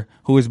player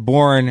who was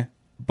born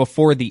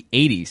before the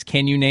 80s.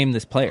 Can you name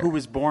this player? Who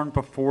was born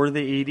before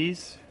the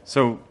 80s?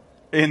 So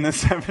in the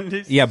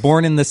 70s? Yeah,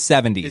 born in the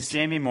 70s. Is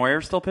Jamie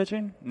Moyer still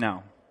pitching?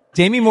 No.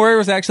 Jamie Moyer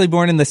was actually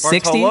born in the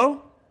Bartolo?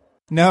 60s.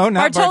 No,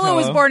 not Bartolo. Bartolo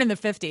was born in the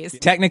 50s.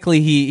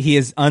 Technically, he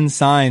is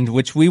unsigned,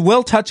 which we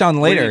will touch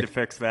on later. We need to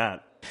fix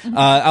that.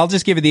 I'll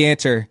just give you the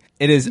answer.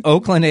 It is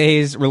Oakland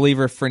A's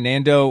reliever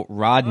Fernando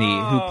Rodney,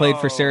 who played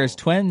for Sarah's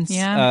Twins.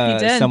 Yeah, he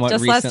did. Somewhat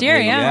just recently. last year,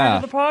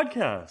 yeah. Friend of the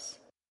podcast.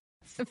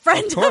 Of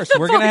course,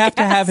 we're going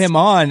to have him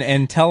on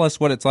and tell us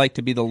what it's like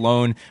to be the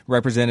lone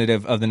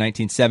representative of the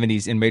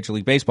 1970s in Major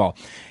League Baseball.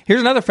 Here's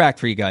another fact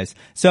for you guys.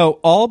 So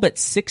all but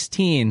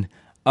 16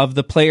 of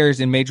the players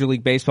in Major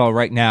League Baseball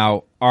right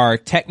now are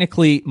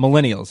technically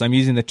millennials. I'm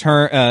using the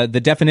term, the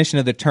definition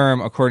of the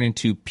term according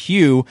to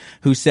Pew,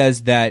 who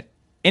says that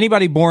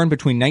anybody born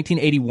between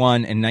 1981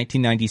 and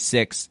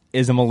 1996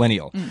 is a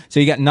millennial.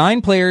 So you got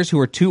 9 players who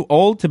are too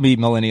old to be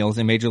millennials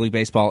in Major League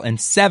Baseball, and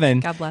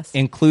 7, God bless,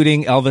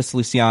 including Elvis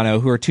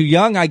Luciano, who are too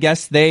young. I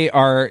guess they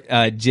are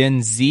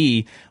Gen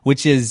Z,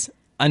 which is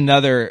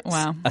another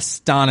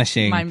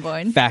astonishing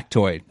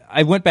factoid.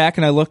 I went back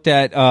and I looked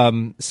at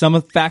some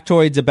of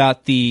factoids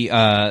about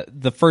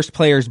the first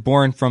players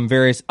born from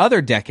various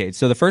other decades.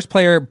 So the first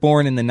player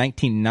born in the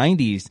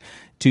 1990s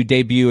to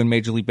debut in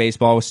Major League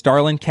Baseball was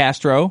Starlin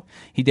Castro.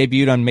 He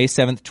debuted on May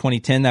 7th,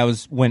 2010. That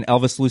was when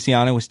Elvis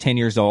Luciano was 10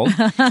 years old.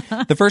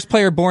 The first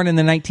player born in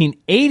the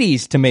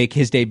 1980s to make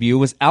his debut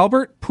was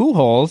Albert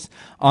Pujols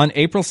on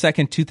April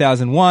 2nd,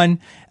 2001.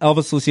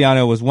 Elvis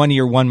Luciano was 1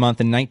 year, 1 month,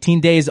 and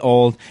 19 days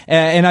old.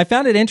 And I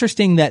found it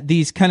interesting that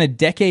these kind of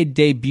decade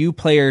debut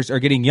players are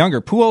getting younger.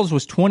 Pujols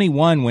was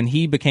 21 when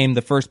he became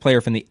the first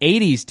player from the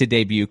 80s to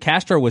debut.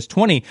 Castro was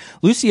 20.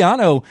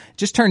 Luciano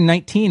just turned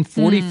 19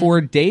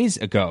 44 days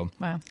ago.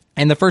 Wow.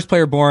 And the first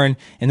player born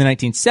in the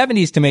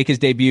 1970s to make his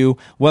debut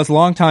was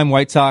longtime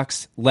White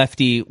Sox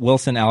lefty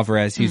Wilson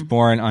Alvarez. He was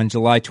born on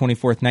July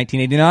 24th,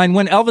 1989.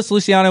 When Elvis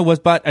Luciano was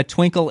but a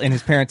twinkle in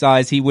his parents'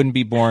 eyes, he wouldn't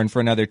be born for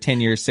another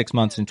 10 years, 6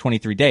 months, and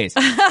 23 days.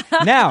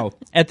 Now,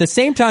 at the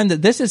same time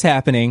that this is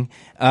happening,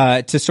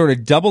 to sort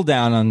of double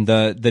down on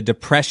the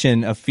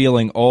depression of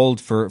feeling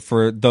old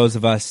for those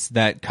of us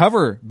that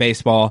cover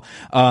baseball,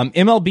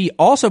 MLB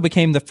also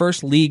became the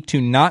first league to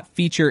not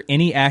feature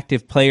any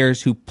active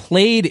players who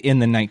played in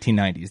the 1990s.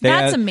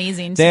 That's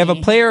amazing. They have a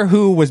player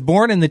who was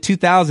born in the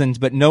 2000s,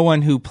 but no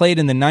one who played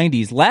in the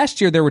 90s.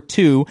 Last year, there were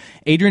 2,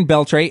 Adrian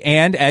Beltre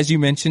and, as you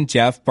mentioned,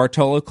 Geoff,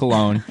 Bartolo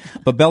Colon.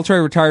 But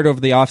Beltre retired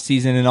over the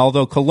offseason, and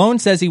although Colon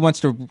says he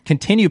wants to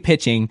continue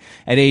pitching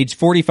at age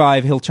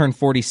 45, he'll turn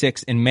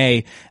 46 in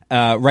May.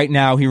 Right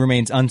now, he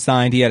remains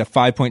unsigned. He had a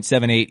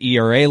 5.78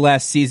 ERA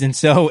last season,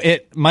 so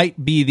it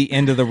might be the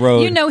end of the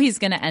road. You know he's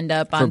going to end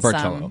up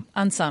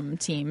on some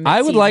team.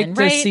 I would like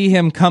to see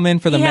him come in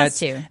for the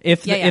Mets.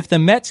 If the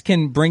Mets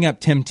can bring up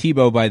Tim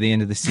Tebow by the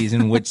end of the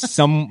season, which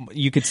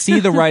you could see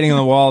the writing on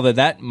the wall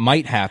that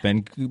might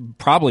happen,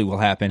 probably will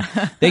happen.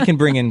 They can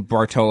bring in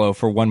Bartolo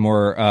for one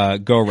more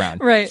go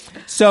round. Right.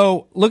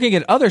 So, looking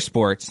at other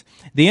sports,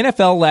 The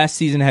NFL last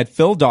season had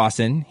Phil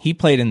Dawson. He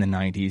played in the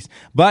 90s,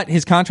 but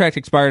his contract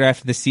expired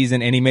after the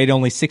season, and he made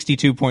only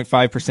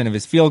 62.5% of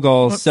his field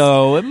goals. Oops.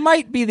 So it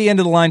might be the end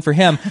of the line for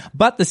him.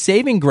 But the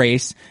saving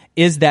grace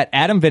is that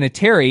Adam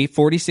Vinatieri,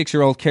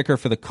 46-year-old kicker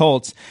for the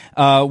Colts,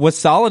 was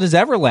solid as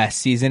ever last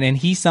season, and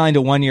he signed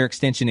a one-year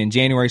extension in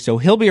January, so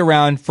he'll be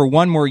around for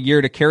one more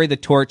year to carry the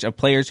torch of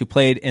players who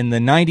played in the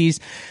 90s.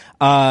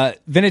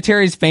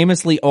 Vinatieri's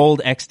famously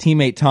old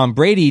ex-teammate Tom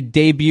Brady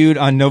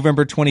debuted on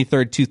November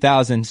 23rd,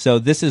 2000, so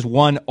this is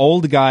one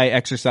old guy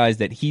exercise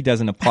that he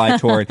doesn't apply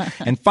toward.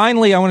 And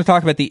finally, I want to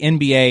talk about the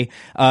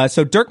NBA.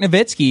 So Dirk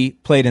Nowitzki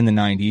played in the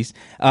 90s,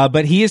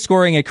 but he is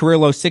scoring a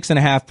career-low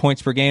 6.5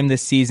 points per game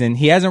this season.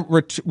 He hasn't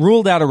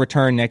ruled out a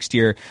return next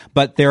year,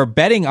 but there are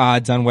betting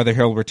odds on whether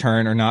he'll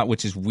return or not,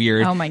 which is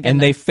weird. Oh my goodness.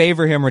 And they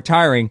favor him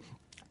retiring.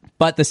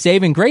 But the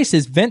saving grace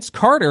is Vince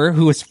Carter,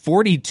 who is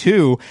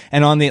 42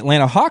 and on the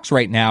Atlanta Hawks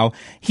right now.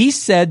 He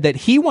said that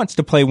he wants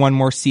to play one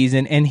more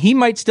season, and he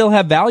might still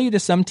have value to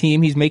some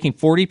team. He's making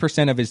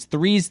 40% of his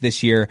threes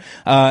this year.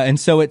 And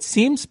so it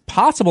seems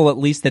possible, at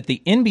least, that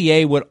the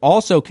NBA would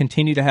also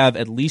continue to have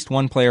at least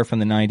one player from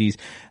the 90s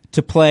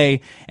to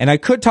play. And I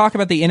could talk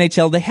about the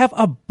NHL. They have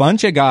a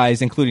bunch of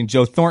guys, including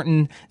Joe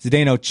Thornton,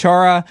 Zdeno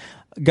Chara,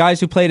 guys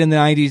who played in the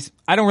 90s.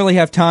 I don't really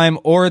have time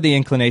or the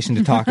inclination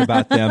to talk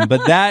about them,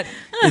 but that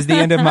is the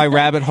end of my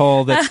rabbit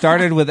hole that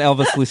started with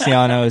Elvis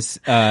Luciano's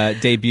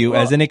debut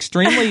as an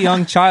extremely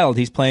young child.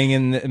 He's playing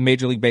in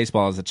Major League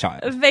Baseball as a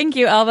child. Thank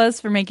you,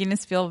 Elvis, for making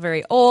us feel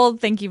very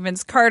old. Thank you,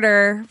 Vince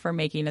Carter, for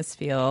making us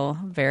feel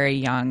very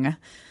young.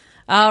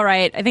 All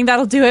right. I think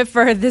that'll do it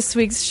for this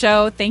week's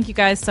show. Thank you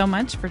guys so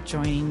much for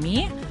joining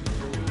me.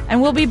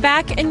 And we'll be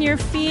back in your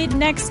feed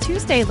next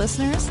Tuesday,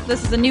 listeners.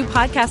 This is a new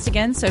podcast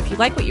again, so if you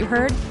like what you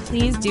heard,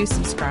 please do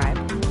subscribe.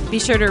 Be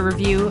sure to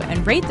review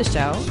and rate the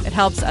show. It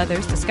helps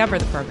others discover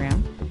the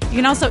program. You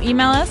can also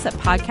email us at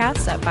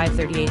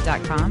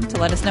podcasts@538.com to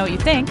let us know what you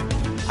think.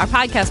 Our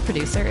podcast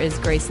producer is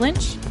Grace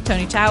Lynch.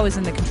 Tony Chow is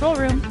in the control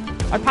room.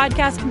 Our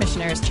podcast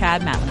commissioner is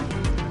Chad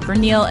Matlin. For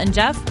Neil and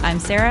Geoff, I'm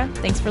Sarah.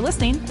 Thanks for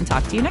listening, and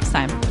talk to you next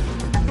time.